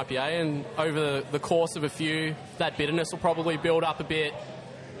pale ale and IPA, and over the course of a few, that bitterness will probably build up a bit.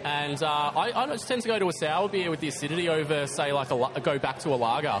 And I just tend to go to a sour beer with the acidity over, say, like go back to a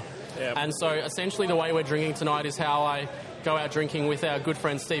lager. Yep. And so essentially the way we're drinking tonight is how I go out drinking with our good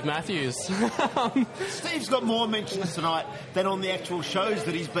friend Steve Matthews. Steve's got more mentions tonight than on the actual shows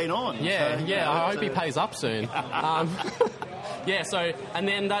that he's been on. Yeah, so, I hope he pays up soon. Yeah, so, and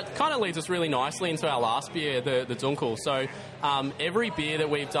then that kind of leads us really nicely into our last beer, the Dunkel. So every beer that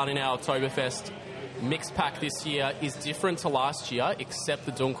we've done in our Oktoberfest mixed pack this year is different to last year, except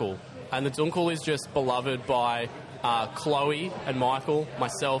the Dunkel. And the Dunkel is just beloved by Chloe and Michael,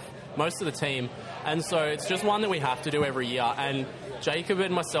 myself, most of the team. And so it's just one that we have to do every year. And Jacob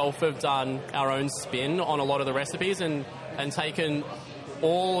and myself have done our own spin on a lot of the recipes and taken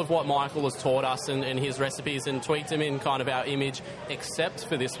all of what Michael has taught us and his recipes and tweaked them in kind of our image, except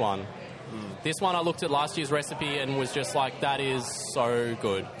for this one. This one, I looked at last year's recipe and was just like, that is so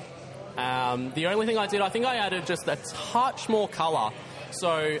good. The only thing I did, I think I added just a touch more colour.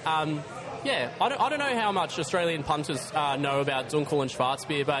 So, yeah, I don't know how much Australian punters know about Dunkel and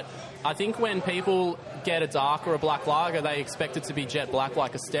Schwarzbier, but I think when people get a dark or a black lager, they expect it to be jet black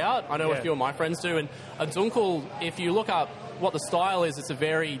like a stout. I know a few of my friends do. And a Dunkel, if you look up what the style is, it's a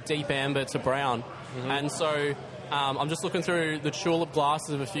very deep amber to brown. Mm-hmm. And so I'm just looking through the tulip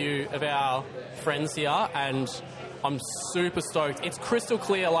glasses of a few of our friends here, and I'm super stoked. It's crystal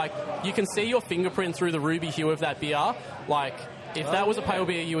clear. Like, you can see your fingerprint through the ruby hue of that beer. Like, if that was a pale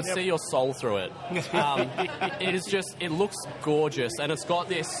beer, you would see your soul through it. It is just, it looks gorgeous, and it's got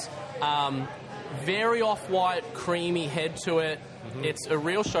this very off-white, creamy head to it. Mm-hmm. It's a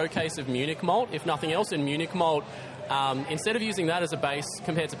real showcase of Munich malt, if nothing else. In Munich malt, instead of using that as a base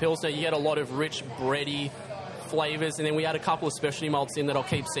compared to Pilsner, you get a lot of rich, bready flavours, and then we add a couple of specialty malts in that I'll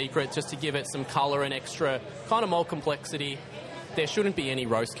keep secret just to give it some colour and extra kind of malt complexity. There shouldn't be any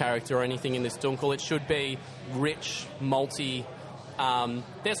roast character or anything in this Dunkel. It should be rich, malty.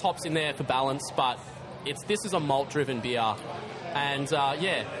 There's hops in there for balance, but this is a malt-driven beer. And,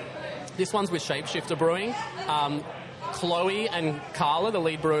 this one's with Shapeshifter Brewing. Chloe and Carla, the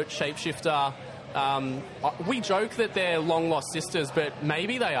lead brewer at Shapeshifter, we joke that they're long-lost sisters, but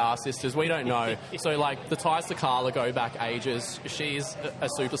maybe they are sisters. We don't know. So, like, the ties to Carla go back ages. She's a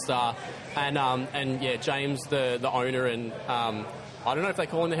superstar. And James, the owner, and I don't know if they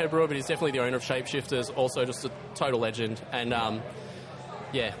call him the head brewer, but he's definitely the owner of Shapeshifters, also just a total legend. And,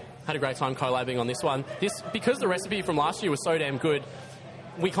 had a great time collabing on this one. Because the recipe from last year was so damn good,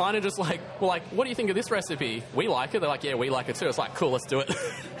 we kind of just what do you think of this recipe? We like it. They're like, yeah, we like it too. It's like, cool, let's do it.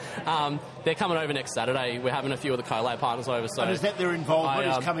 They're coming over next Saturday. We're having a few of the collab partners over. So, and is that their involvement?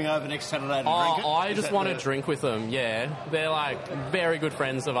 Is coming over next Saturday to drink it? I just want to drink with them, yeah. They're like very good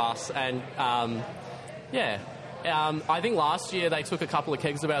friends of us. And I think last year they took a couple of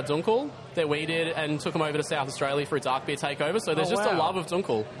kegs of our Dunkel that we did and took them over to South Australia for a dark beer takeover. So there's just a love of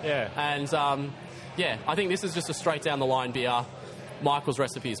Dunkel. Yeah. And I think this is just a straight down the line beer. Michael's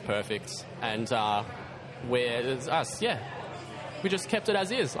recipe is perfect, and we just kept it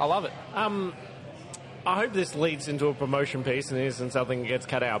as is. I love it. I hope this leads into a promotion piece and isn't something that gets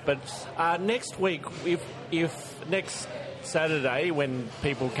cut out. But next week, if next Saturday, when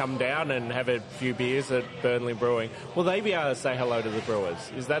people come down and have a few beers at Burnley Brewing, will they be able to say hello to the brewers?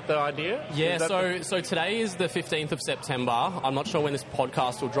 Is that the idea? Yeah, so today is the 15th of September. I'm not sure when this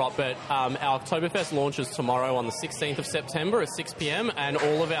podcast will drop, but our Oktoberfest launches tomorrow on the 16th of September at 6 p.m, and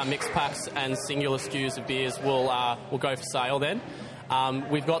all of our mixed packs and singular SKUs of beers will go for sale then.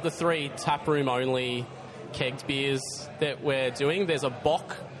 We've got the 3 taproom-only kegged beers that we're doing. There's a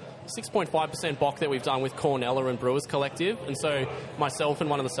Bock, 6.5% Bock that we've done with Cornella and Brewers Collective, and so myself and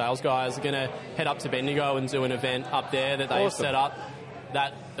one of the sales guys are going to head up to Bendigo and do an event up there that they've set up.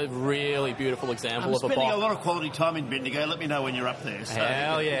 That a really beautiful example of a Bock. I'm spending a lot of quality time in Bendigo. Let me know when you're up there. So.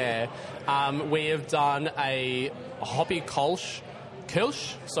 Hell yeah. We have done a hoppy Kolsch,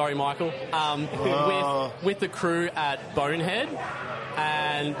 sorry Michael, with the crew at Bonehead.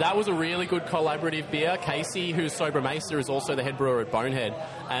 And that was a really good collaborative beer. Casey, who's Sober Mesa, is also the head brewer at Bonehead.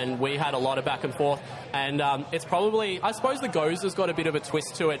 And we had a lot of back and forth. And it's probably, I suppose the Goza's got a bit of a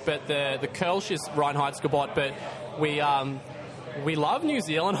twist to it, but the Kölsch is Reinheitsgebot, but we love New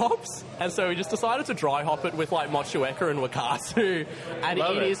Zealand hops, and so we just decided to dry hop it with like Motueka and Wakatu. And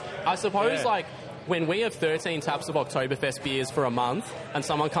it is, I suppose, like when we have 13 taps of Oktoberfest beers for a month, and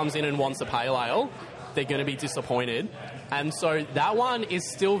someone comes in and wants a pale ale, they're going to be disappointed. And so that one is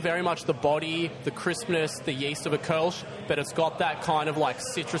still very much the body, the crispness, the yeast of a Kölsch, but it's got that kind of like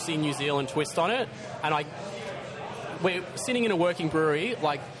citrusy New Zealand twist on it. And we're sitting in a working brewery,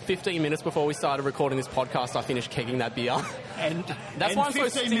 like 15 minutes before we started recording this podcast, I finished kegging that beer. And that's why I'm so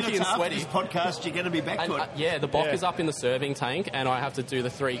stinky and sweaty. This podcast, you're going to be back to it. Yeah, the bock is up in the serving tank, and I have to do the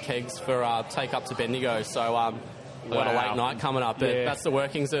 3 kegs for take up to Bendigo. So what a late night coming up. But that's the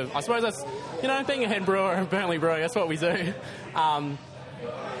workings of, I suppose that's, being a head brewer at Burnley Brewing, that's what we do.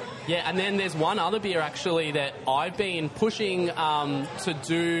 And then there's one other beer actually that I've been pushing to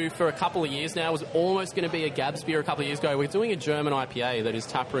do for a couple of years now. It was almost going to be a Gabs beer a couple of years ago. We're doing a German IPA that is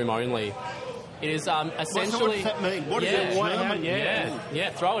taproom only. It is essentially... What does that mean? What is it? German? Yeah,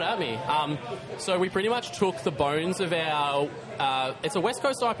 throw it at me. So we pretty much took the bones of our... it's a West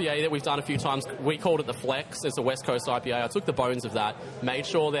Coast IPA that we've done a few times. We called it the Flex. It's a West Coast IPA. I took the bones of that, made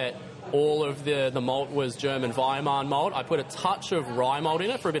sure that all of the malt was German Weimar malt. I put a touch of rye malt in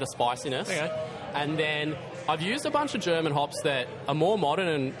it for a bit of spiciness. Okay. And then I've used a bunch of German hops that are more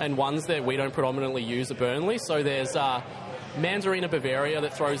modern and ones that we don't predominantly use at Burnley. So there's Mandarina Bavaria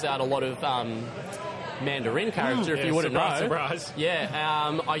that throws out a lot of Mandarin character, if you wouldn't know. Surprise.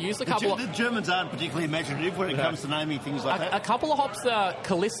 Yeah, I used a couple The Germans aren't particularly imaginative when it comes to naming things like that. A couple of hops,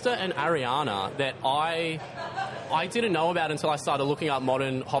 Callista and Ariana, that I didn't know about until I started looking up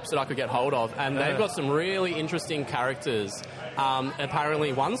modern hops that I could get hold of, and they've got some really interesting characters.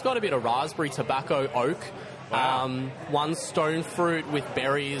 Apparently, one's got a bit of raspberry, tobacco, oak. Wow. One's stone fruit with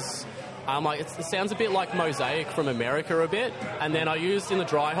berries. It sounds a bit like Mosaic from America a bit. And then I used in the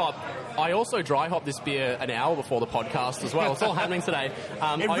dry hop, I also dry hopped this beer an hour before the podcast as well. It's all happening today.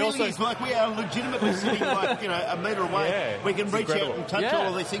 Is like we are legitimately sitting like, a metre away. Yeah, we can reach out and touch all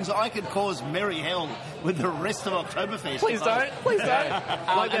of these things. I could cause merry hell with the rest of Oktoberfest. Please don't.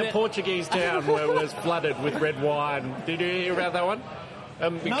 Like that Portuguese town where it was flooded with red wine. Did you hear about that one? A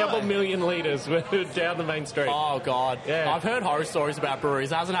couple million litres down the main street. Oh, God. Yeah. I've heard horror stories about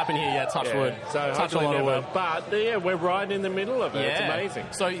breweries. It hasn't happened here yet, touch wood. So touch a lot of wood. But, we're right in the middle of it. It's amazing.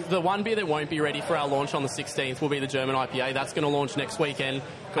 So the one beer that won't be ready for our launch on the 16th will be the German IPA. That's going to launch next weekend.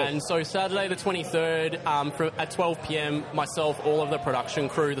 Cool. And so Saturday the 23rd, at 12 p.m, myself, all of the production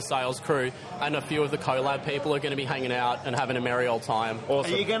crew, the sales crew, and a few of the collab people are going to be hanging out and having a merry old time.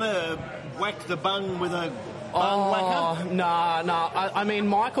 Awesome. Are you going to whack the bung with a... Nah. I mean,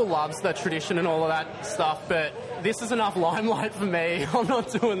 Michael loves the tradition and all of that stuff, but this is enough limelight for me. I'm not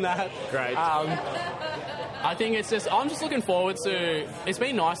doing that. Great. I think I'm just looking forward to... It's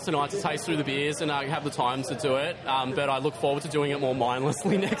been nice tonight to taste through the beers and have the time to do it, but I look forward to doing it more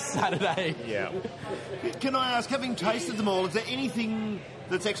mindlessly next Saturday. Yeah. Can I ask, having tasted them all, is there anything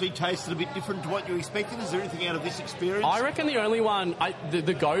that's actually tasted a bit different to what you expected? Is there anything out of this experience? I reckon the only one,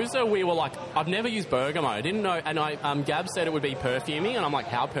 the Goza, we were like, I've never used bergamot. I didn't know, and Gab said it would be perfumey, and I'm like,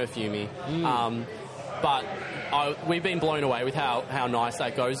 how perfumey? But we've been blown away with how nice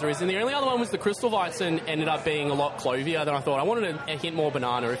that Goza is. And the only other one was the Crystal Weizen, ended up being a lot clovier than I thought. I wanted a hint more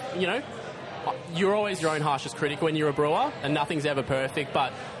banana. You're always your own harshest critic when you're a brewer, and nothing's ever perfect.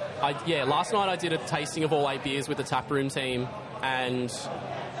 But last night I did a tasting of all 8 beers with the taproom team, and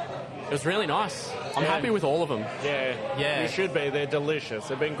it was really nice. I'm happy with all of them. Yeah. You should be. They're delicious.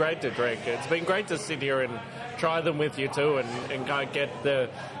 They've been great to drink. It's been great to sit here and try them with you too, and kind of get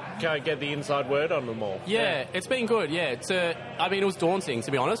the inside word on them all. Yeah, it's been good. Yeah, it was daunting,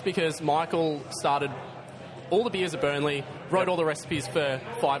 to be honest, because Michael started all the beers at Burnley, wrote all the recipes for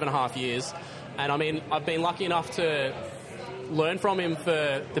 5.5 years, and I've been lucky enough to learn from him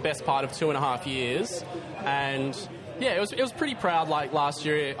for the best part of 2.5 years, and yeah, it was pretty proud. Like last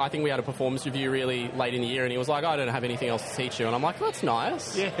year, I think we had a performance review really late in the year, and he was like, I don't have anything else to teach you. And I'm like, that's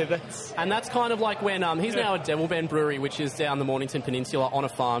nice. Yeah, that's kind of like when he's now at Devil Bend Brewery, which is down the Mornington Peninsula on a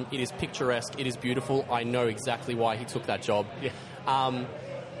farm. It is picturesque. It is beautiful. I know exactly why he took that job. Yeah.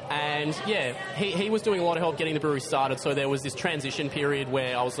 And yeah, he was doing a lot of help getting the brewery started, so there was this transition period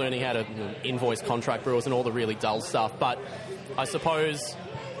where I was learning how to invoice contract brewers and all the really dull stuff. But I suppose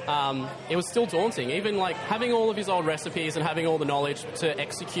it was still daunting. Even like having all of his old recipes and having all the knowledge to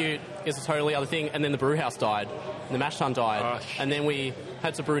execute is a totally other thing. And then the brew house died, and the mash tun died, and then we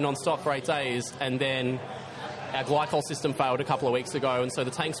had to brew non-stop for 8 days, and then our glycol system failed a couple of weeks ago, and so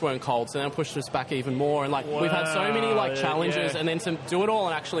the tanks weren't cold, so that pushed us back even more. And we've had so many challenges, and then to do it all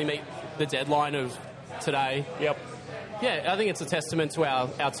and actually meet the deadline of today. Yep. I think it's a testament to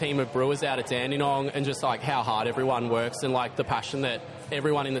our team of brewers out at Dandenong and just like how hard everyone works and like the passion that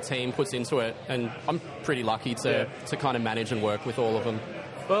everyone in the team puts into it. And I'm pretty lucky to kind of manage and work with all of them.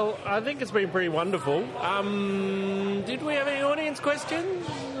 Well, I think it's been pretty wonderful. Did we have any audience questions?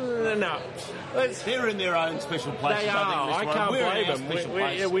 No. They're in their own special places. They are. I can't blame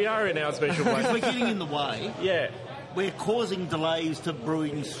them. We are in our special place. We're getting in the way. Yeah. We're causing delays to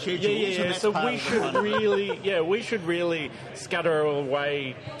brewing schedules. Yeah. So we should really scutter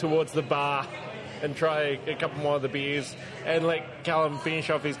away towards the bar and try a couple more of the beers and let Callum finish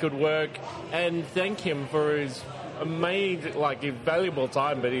off his good work and thank him for his valuable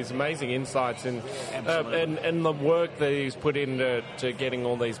time, but his amazing insights and the work that he's put into getting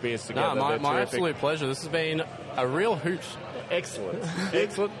all these beers together. No, my absolute pleasure. This has been a real hoot. Excellent.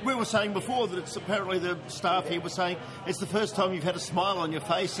 We were saying before that it's apparently the staff here were saying it's the first time you've had a smile on your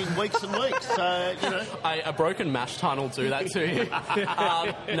face in weeks and weeks. So, a broken mash tun will do that to you.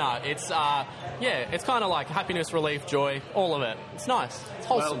 No, it's kind of like happiness, relief, joy, all of it. It's nice. It's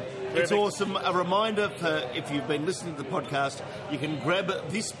wholesome. Well, it's awesome. A reminder for if you've been listening to the podcast, you can grab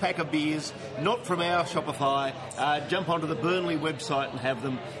this pack of beers, not from our Shopify, jump onto the Burnley website and have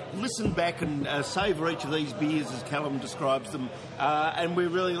them. Listen back and savour each of these beers as Callum describes them. And we're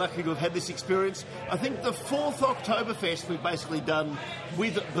really lucky to have had this experience. I think the 4th Oktoberfest we've basically done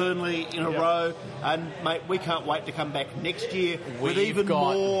with Burnley in a row. And, mate, we can't wait to come back next year with even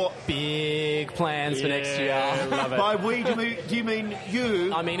more big plans for next year. Love it. By we, do you mean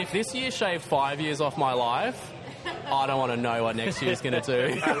you? I mean, if this year shaved 5 years off my life, I don't want to know what next year's going to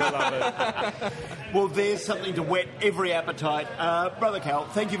do. I love it. Well, there's something to whet every appetite. Brother Cal,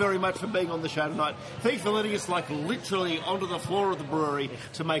 thank you very much for being on the show tonight. Thanks for letting us, literally onto the floor of the brewery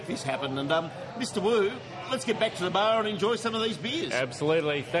to make this happen. And, Mr. Wu, let's get back to the bar and enjoy some of these beers.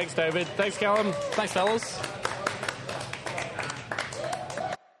 Absolutely. Thanks, David. Thanks, Callum. Thanks, fellas.